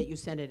proof that you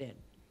sent it in.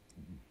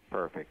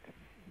 Perfect.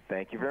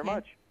 Thank you very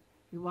much.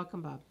 You're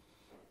welcome, Bob.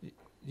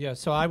 Yeah,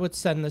 so I would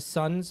send the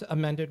son's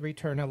amended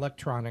return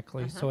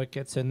electronically so it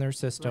gets in their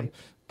system,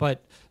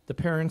 but the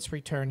parent's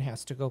return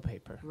has to go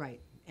paper. Right.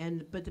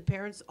 But the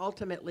parents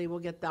ultimately will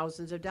get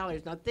thousands of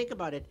dollars. Now think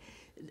about it.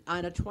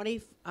 On a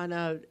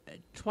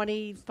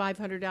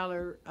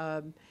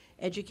 $2,500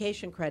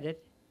 education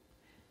credit,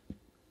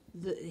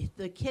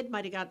 the kid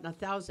might have gotten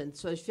 $1,000,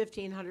 so there's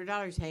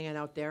 $1,500 hanging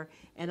out there.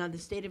 And on the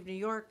state of New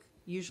York,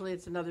 usually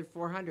it's another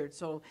 $400.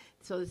 So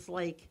it's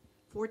like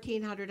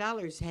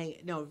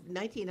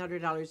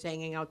 $1,900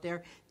 hanging out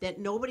there that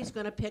nobody's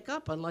going to pick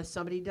up unless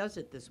somebody does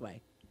it this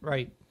way.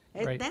 Right.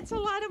 That's a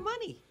lot of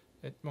money.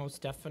 It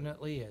most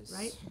definitely is.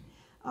 Right.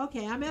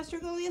 Okay, I'm Esther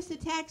Golias, the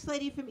tax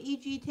lady from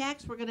EG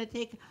Tax. We're going to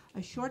take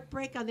a short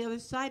break on the other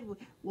side.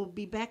 We'll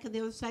be back on the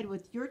other side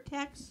with your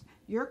texts,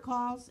 your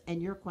calls,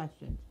 and your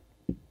questions.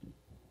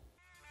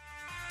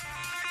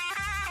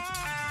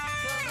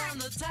 I'm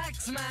the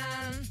tax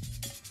man.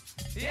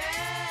 Yeah,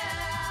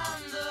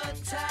 I'm the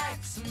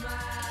tax man.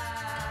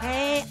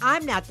 Hey,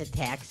 I'm not the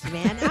tax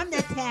man. I'm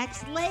the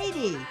tax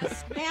lady.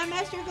 Hey, I'm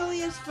Esther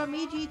Golias from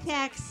EG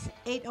Tax,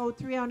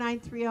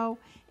 8030930,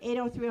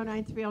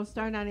 8030930,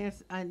 star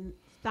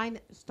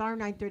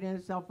 930 on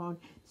the cell phone,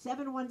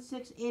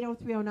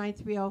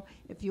 716-8030930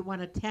 if you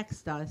want to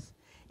text us.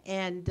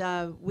 And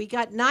we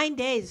got 9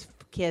 days,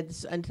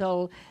 kids,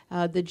 until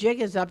the jig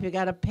is up. You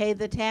got to pay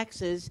the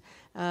taxes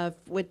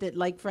with it,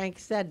 like Frank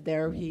said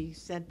there. He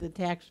sent the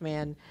tax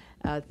man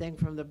thing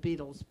from the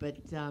Beatles, but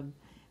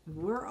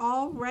we're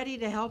all ready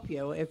to help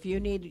you. If you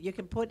need, you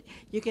can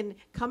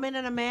come in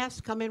a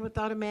mask, come in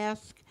without a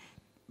mask,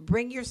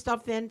 bring your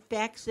stuff in,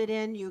 fax it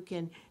in. You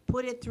can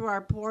put it through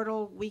our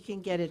portal. We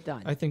can get it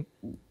done. I think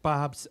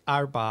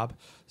our Bob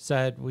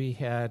said we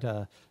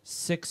had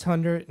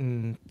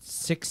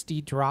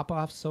 660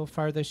 drop-offs so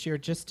far this year,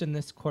 just in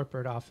this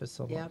corporate office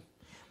alone. Yeah.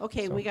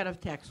 Okay, So we got a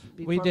text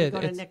before we did.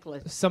 go to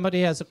Nicholas.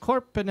 Somebody has a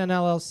corp and an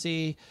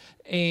LLC,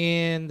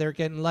 and they're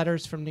getting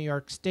letters from New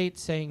York State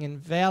saying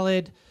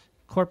invalid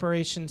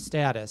corporation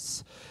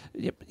status.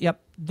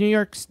 Yep. New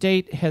York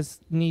State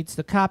needs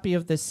the copy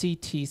of the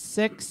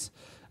CT6.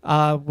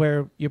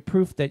 where you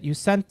proof that you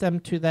sent them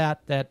to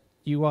that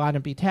you want to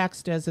be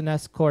taxed as an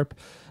S corp.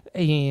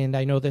 And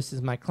I know this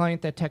is my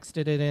client that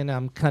texted it in.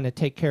 I'm going to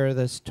take care of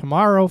this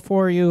tomorrow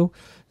for you.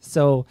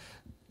 So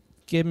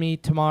give me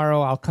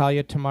tomorrow. I'll call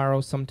you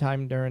tomorrow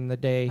sometime during the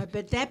day.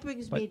 But that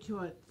brings me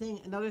to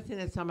another thing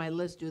that's on my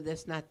list, do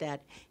this, not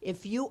that.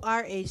 If you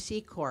are a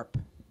C Corp,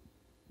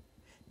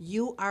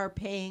 you are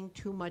paying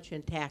too much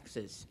in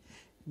taxes.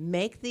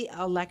 Make the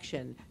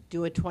election,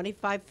 do a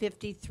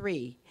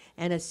 2553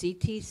 and a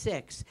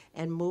CT6,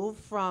 and move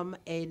from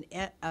a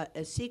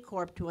C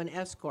Corp to an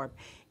S Corp.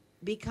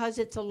 Because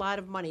it's a lot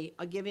of money.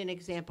 I'll give you an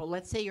example.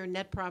 Let's say your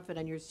net profit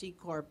on your C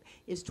Corp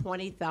is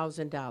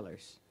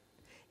 $20,000.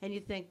 And you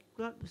think,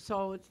 well,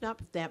 so it's not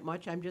that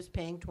much. I'm just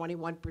paying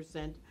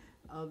 21%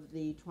 of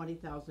the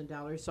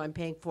 $20,000, so I'm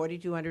paying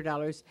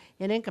 $4,200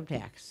 in income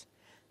tax.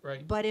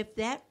 Right. But if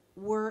that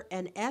were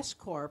an S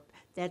Corp,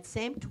 that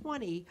same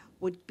 20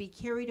 would be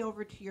carried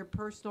over to your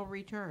personal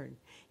return.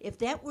 If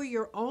that were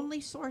your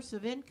only source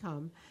of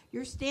income,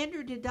 your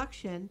standard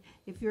deduction,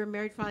 if you're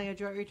married filing a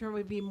joint return,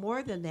 would be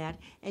more than that,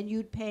 and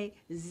you'd pay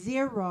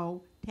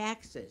 0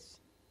 taxes.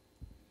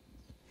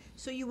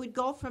 So you would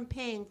go from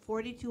paying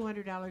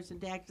 $4,200 in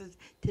taxes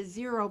to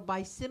 0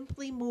 by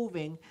simply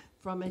moving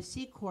from a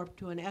C Corp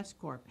to an S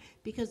Corp,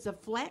 because the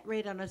flat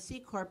rate on a C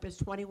Corp is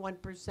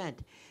 21%.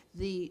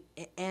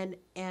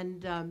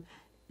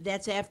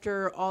 That's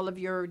after all of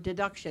your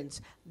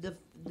deductions.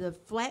 The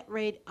flat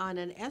rate on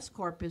an S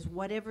Corp is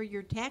whatever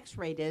your tax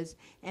rate is,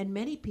 and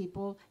many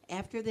people,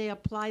 after they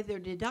apply their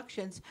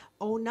deductions,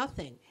 owe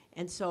nothing.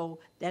 And so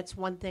that's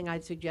one thing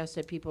I'd suggest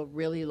that people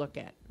really look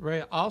at.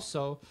 Right.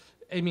 Also,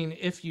 I mean,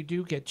 if you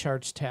do get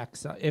charged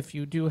tax, if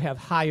you do have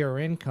higher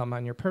income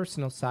on your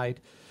personal side,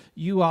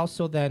 you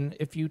also then,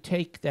 if you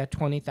take that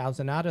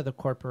 $20,000 out of the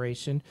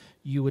corporation,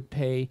 you would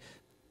pay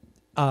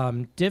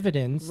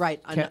dividends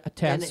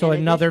tax, so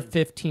another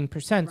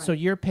 15%. Right. So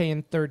you're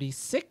paying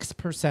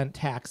 36%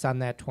 tax on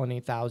that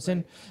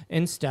 $20,000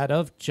 instead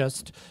of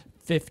just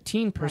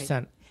 15%.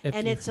 Right.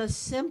 And it's a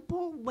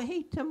simple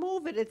way to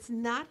move it. It's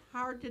not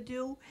hard to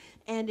do,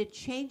 and it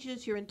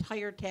changes your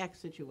entire tax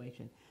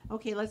situation.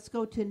 Okay, let's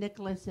go to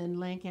Nicholas in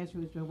Lancaster,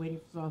 who's been waiting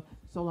for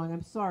so long.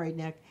 I'm sorry,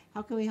 Nick.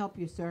 How can we help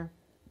you, sir?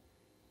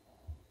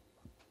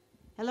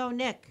 Hello,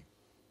 Nick.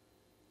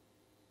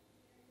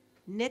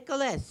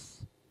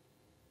 Nicholas.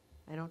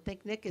 I don't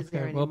think Nick is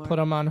there anymore. We'll put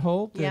him on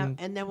hold. Yeah,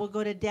 and then we'll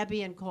go to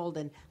Debbie in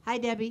Colden. Hi,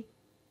 Debbie.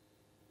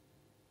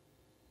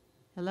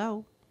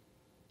 Hello.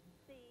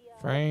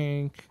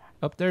 Frank.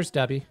 Oh, there's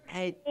Debbie.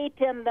 And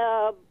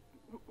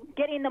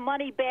getting the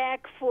money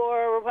back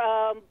for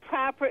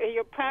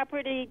your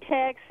property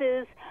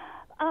taxes.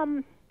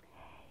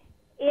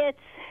 It's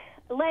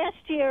last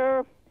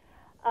year.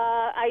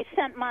 I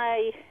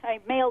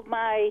mailed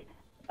my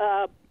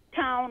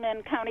town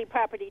and county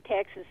property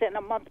taxes in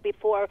a month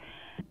before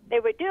they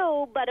were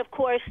due, but of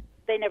course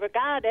they never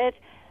got it.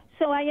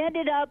 So I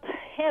ended up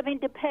having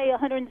to pay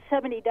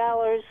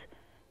 $170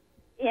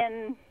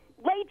 in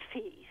late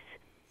fees.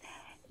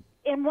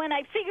 And when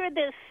I figured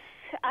this,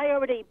 I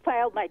already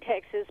filed my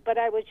taxes, but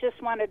I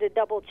just wanted to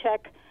double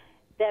check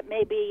that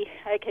maybe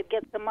I could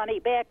get the money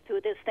back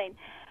through this thing.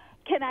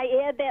 Can I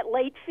add that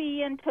late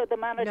fee into the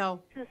amount of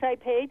taxes I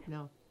paid?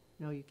 No,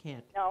 you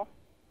can't. No.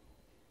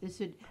 This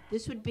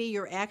would be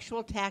your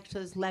actual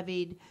taxes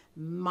levied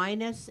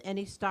minus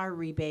any star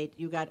rebate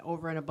you got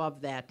over and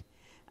above that,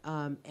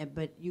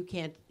 but you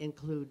can't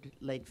include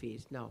late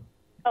fees. No.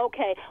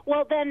 Okay.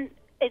 Well, then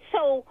it's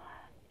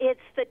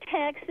the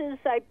taxes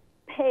I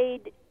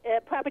paid,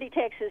 property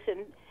taxes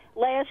in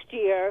last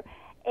year,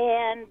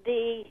 and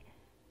the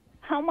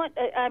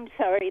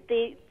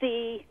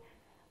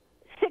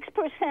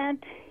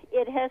 6%.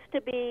 It has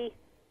to be.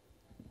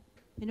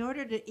 In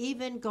order to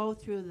even go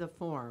through the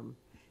form,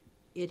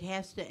 it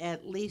has to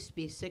at least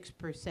be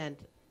 6%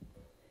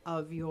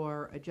 of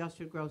your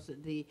adjusted gross.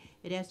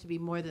 It has to be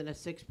more than a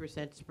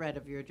 6% spread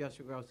of your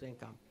adjusted gross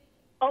income.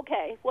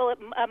 Okay. Well,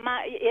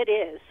 it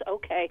is.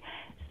 Okay.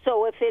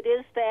 So if it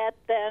is that,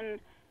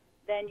 then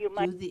you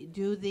might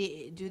do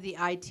the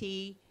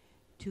IT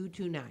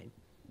 229.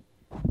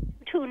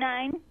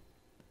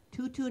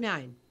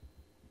 229.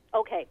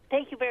 Okay.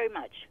 Thank you very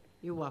much.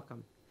 You're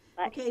welcome.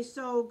 Bye. Okay,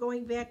 so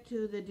going back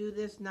to the do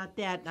this, not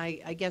that, and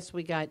I guess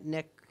we got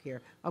Nick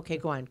here. Okay,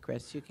 go on,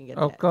 Chris. You can get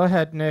that. Go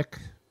ahead, Nick.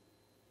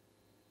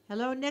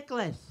 Hello,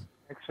 Nicholas.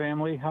 Thanks,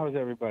 family. How is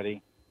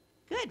everybody?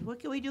 Good. What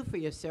can we do for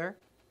you, sir?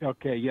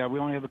 Okay, yeah, we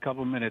only have a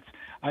couple of minutes.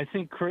 I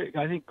think Chris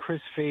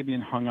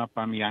Fabian hung up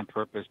on me on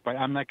purpose, but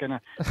I'm not going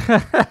to...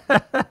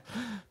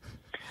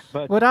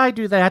 Would I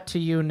do that to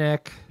you,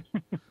 Nick?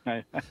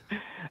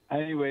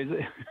 Anyways,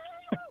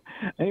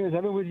 I've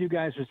been with you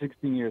guys for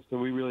 16 years, so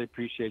we really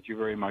appreciate you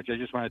very much. I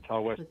just want to tell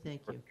our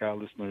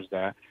listeners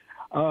that.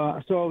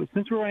 So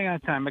since we're running out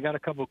of time, I got a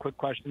couple of quick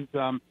questions.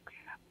 I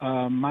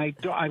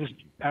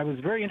was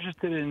very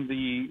interested in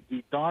the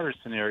daughter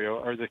scenario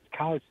or the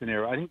college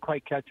scenario. I didn't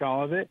quite catch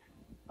all of it,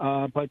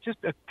 but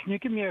just can you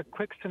give me a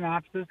quick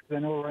synopsis? Because I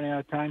know we're running out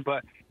of time.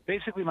 But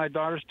basically, my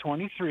daughter's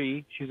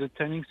 23. She's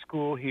attending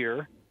school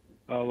here.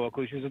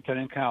 locally. She was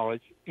attending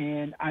college.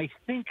 And I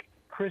think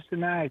Chris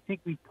and I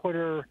think we put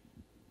her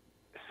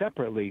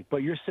separately. But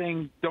you're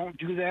saying don't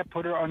do that,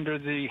 put her under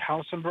the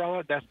house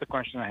umbrella? That's the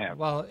question I have.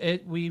 Well,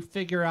 we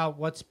figure out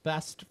what's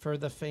best for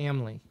the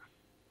family.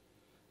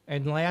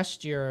 And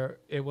last year,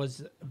 it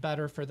was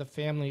better for the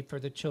family, for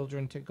the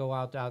children to go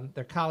out on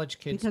their college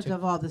kids. Because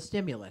of all the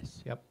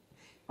stimulus. Yep.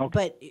 Okay.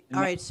 But,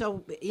 all right,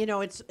 so,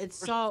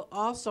 it's all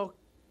also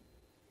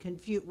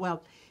confused.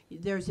 Well,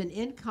 there's an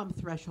income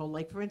threshold.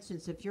 Like, for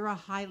instance, if you're a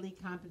highly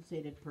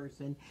compensated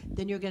person,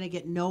 then you're going to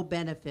get no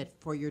benefit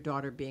for your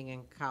daughter being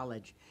in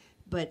college.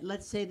 But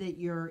let's say that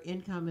your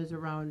income is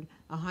around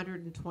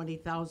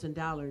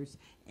 $120,000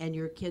 and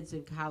your kid's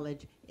in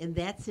college,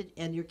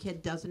 and your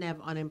kid doesn't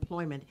have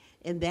unemployment.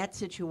 In that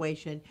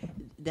situation,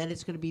 then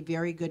it's going to be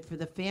very good for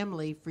the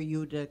family for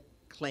you to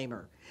claim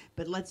her.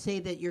 But let's say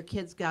that your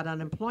kid's got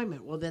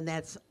unemployment. Well, then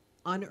that's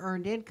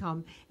unearned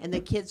income, and the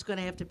kid's going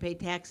to have to pay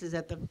taxes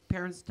at the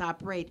parent's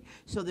top rate.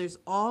 So there's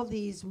all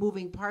these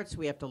moving parts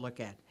we have to look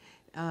at.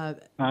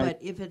 But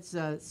if it's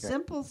a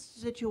simple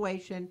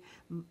situation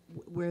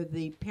where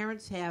the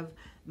parents have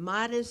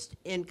modest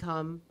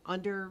income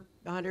under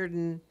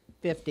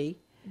 150,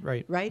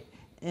 right,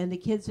 and the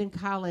kid's in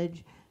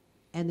college,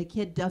 and the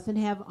kid doesn't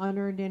have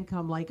unearned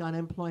income like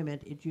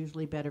unemployment, it's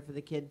usually better for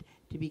the kid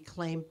to be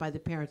claimed by the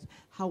parents.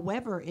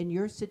 However, in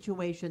your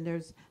situation,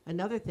 there's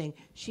another thing.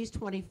 She's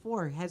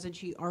 24. Hasn't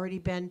she already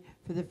been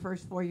for the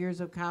first 4 years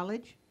of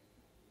college?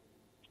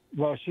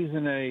 Well, she's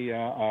in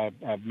a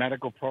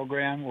medical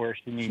program where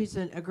she needs... She's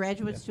a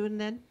graduate student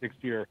then? 6th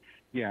year.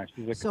 Yeah.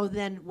 So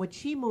then what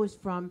she moves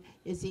from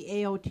is the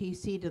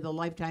AOTC to the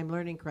Lifetime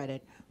Learning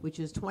Credit, which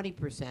is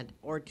 20%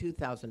 or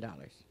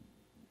 $2,000.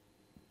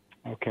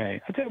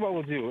 Okay. I'll tell you what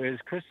we'll do is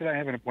Chris and I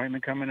have an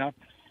appointment coming up.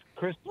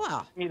 Chris,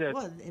 well,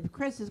 if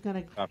Chris is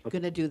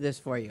gonna do this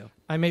for you.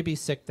 I may be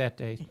sick that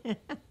day.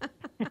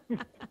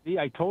 See,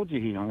 I told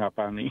you he hung up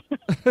on me.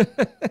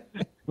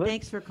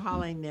 Thanks for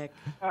calling, Nick.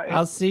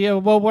 I'll see you.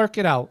 We'll work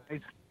it out.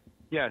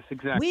 Yes,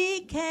 exactly.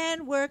 We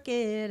can work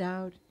it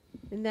out.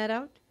 Isn't that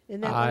out?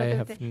 Isn't that I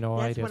have no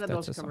idea. That's one of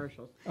those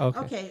commercials.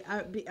 Okay.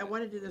 I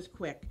want to do this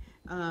quick.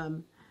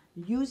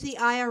 Use the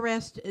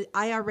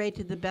IRA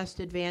to the best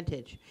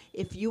advantage.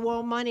 If you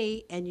owe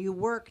money and you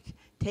worked,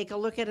 take a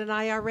look at an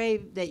IRA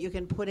that you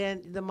can put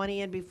in the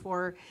money in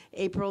before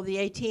April the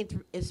 18th,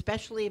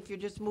 especially if you're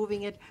just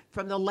moving it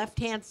from the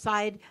left-hand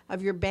side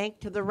of your bank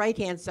to the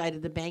right-hand side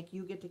of the bank.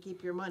 You get to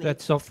keep your money.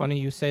 That's so funny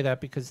you say that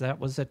because that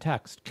was a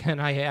text. Can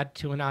I add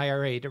to an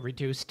IRA to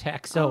reduce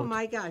tax owed? Oh,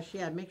 my gosh,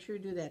 yeah, make sure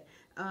you do that.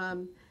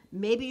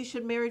 Maybe you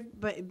should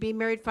be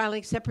married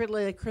filing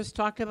separately, like Chris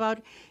talked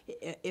about.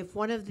 If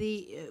one of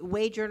the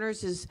wage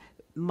earners is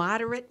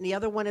moderate and the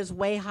other one is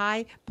way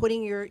high,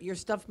 putting your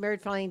stuff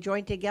married filing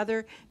joint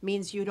together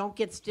means you don't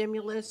get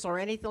stimulus or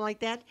anything like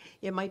that.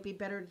 It might be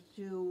better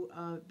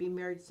to be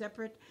married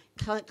separate.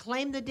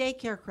 Claim the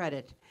daycare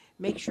credit.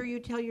 Make sure you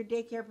tell your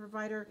daycare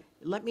provider,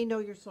 let me know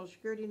your Social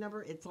Security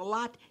number. It's a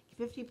lot,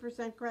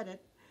 50%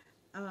 credit.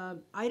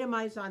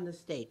 Itemize on the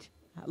state.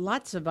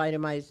 Lots of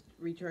itemized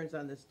returns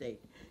on the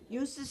state.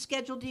 Use the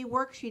Schedule D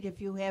worksheet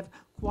if you have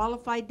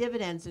qualified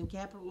dividends and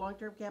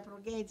long-term capital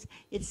gains.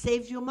 It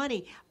saves you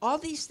money. All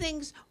these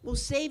things will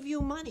save you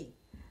money.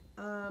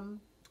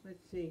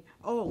 Let's see.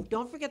 Oh,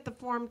 don't forget the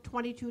Form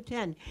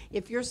 2210.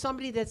 If you're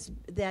somebody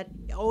that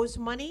owes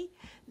money,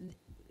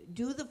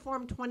 do the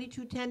Form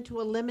 2210 to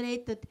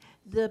eliminate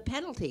the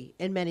penalty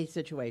in many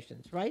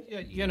situations, right?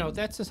 Yeah,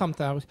 that's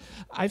something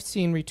I've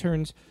seen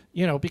returns,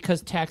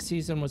 because tax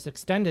season was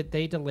extended,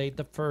 they delayed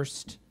the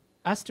first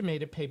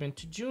estimated payment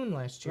to June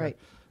last year. Right.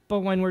 But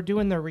when we're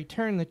doing their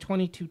return, the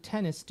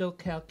 2210 is still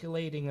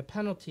calculating a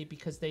penalty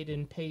because they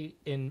didn't pay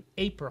in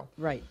April.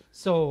 Right.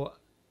 So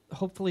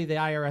hopefully the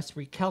IRS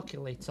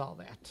recalculates all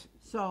that.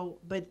 So,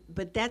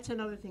 but that's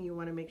another thing you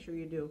want to make sure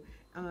you do.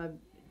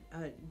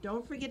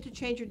 Don't forget to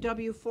change your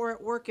W-4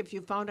 at work if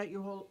you found out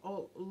you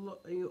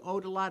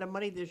owed a lot of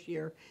money this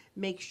year.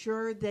 Make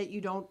sure that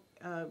you don't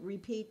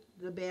repeat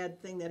the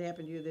bad thing that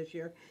happened to you this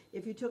year.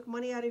 If you took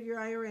money out of your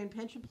IRA and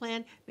pension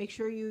plan, make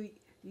sure you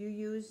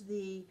use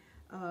the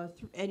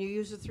and you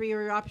use the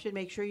 3-year option.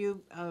 Make sure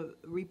you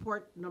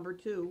report number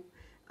 2.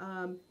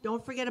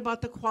 Don't forget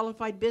about the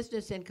qualified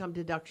business income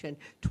deduction,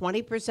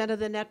 20% of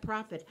the net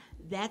profit.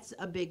 That's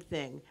a big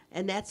thing,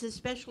 and that's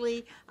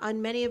especially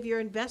on many of your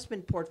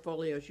investment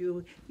portfolios.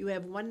 You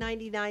have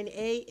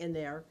 199A in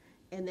there,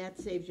 and that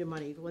saves you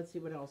money. Let's see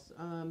what else.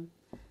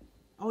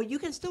 You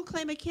can still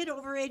claim a kid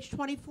over age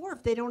 24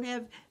 if they don't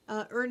have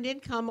earned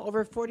income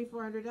over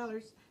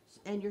 $4,400,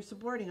 and you're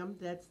supporting them.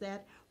 That's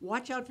that.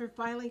 Watch out for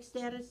filing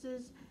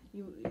statuses.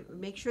 You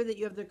make sure that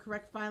you have the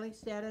correct filing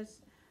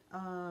status.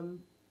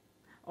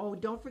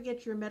 Don't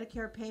forget your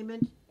Medicare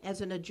payment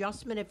as an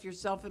adjustment if you're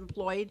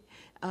self-employed,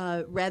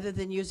 rather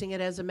than using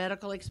it as a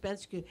medical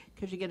expense,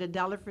 because you get a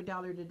dollar for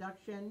dollar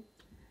deduction.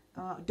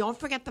 Don't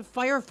forget the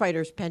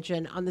firefighter's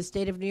pension on the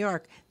state of New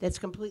York. That's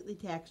completely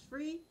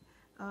tax-free.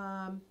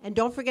 And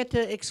don't forget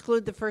to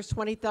exclude the first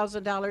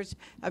 $20,000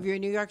 of your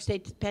New York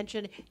State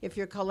pension if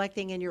you're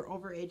collecting and you're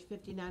over age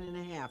 59 and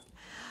a half.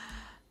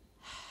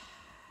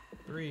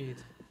 breathe.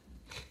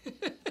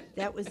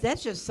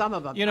 That's just some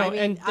of them. You know, I mean,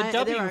 and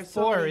the there are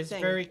so W-4 many is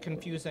things. very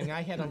confusing.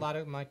 I had a lot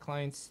of my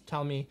clients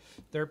tell me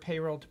their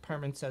payroll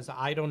department says,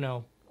 I don't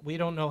know. We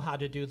don't know how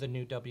to do the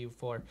new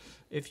W-4.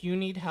 If you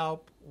need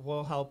help,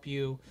 we'll help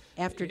you.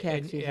 After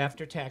tax season.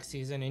 After tax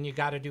season, and you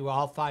got to do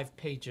all 5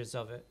 pages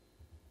of it.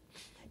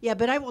 Yeah,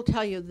 but I will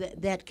tell you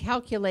that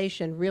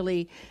calculation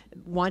really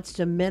wants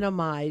to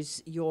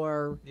minimize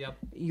the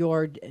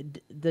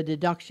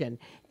deduction,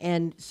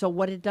 and so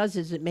what it does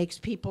is it makes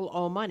people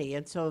owe money,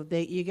 and so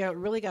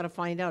really got to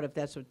find out if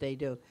that's what they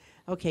do.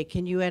 Okay,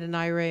 can you add an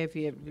IRA if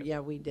you? Yeah,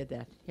 we did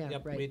that. Yeah,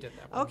 Yep, right. we did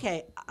that one.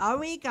 Okay,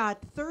 we got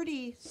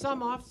 30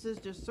 some offices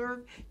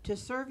to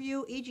serve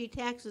you. EG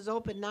Tax is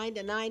open 9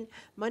 to 9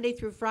 Monday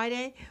through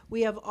Friday.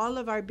 We have all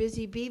of our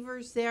busy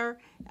beavers there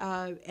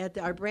at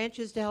our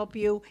branches to help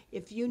you.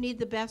 If you need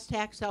the best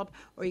tax help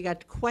or you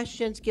got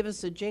questions, give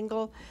us a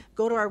jingle.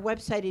 Go to our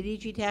website at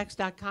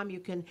egtax.com. You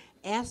can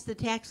ask the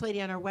tax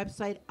lady on our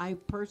website. I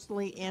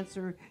personally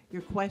answer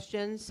your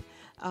questions.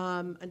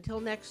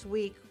 Until next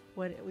week.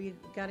 We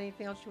got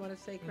anything else you want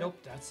to say, Chris? Nope,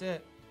 that's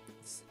it.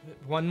 It's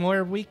one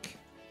more week,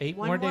 8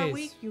 more days. One more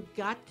week. You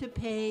got to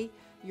pay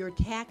your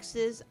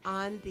taxes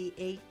on the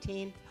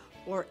 18th,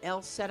 or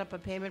else set up a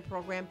payment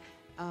program.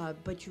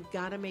 But you've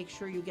got to make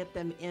sure you get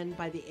them in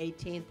by the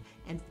 18th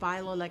and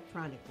file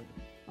electronically.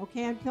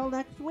 Okay, until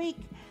next week.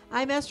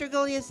 I'm Esther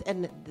Gullius,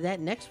 and that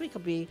next week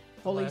will be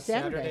Holy Last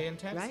Saturday. Saturday in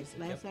tax right?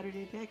 season, Last yep.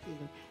 Saturday in tax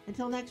season.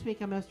 Until next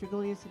week, I'm Esther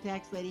Gullius, the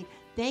tax lady.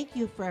 Thank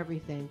you for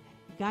everything.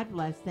 God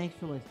bless. Thanks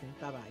for listening.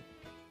 Bye-bye.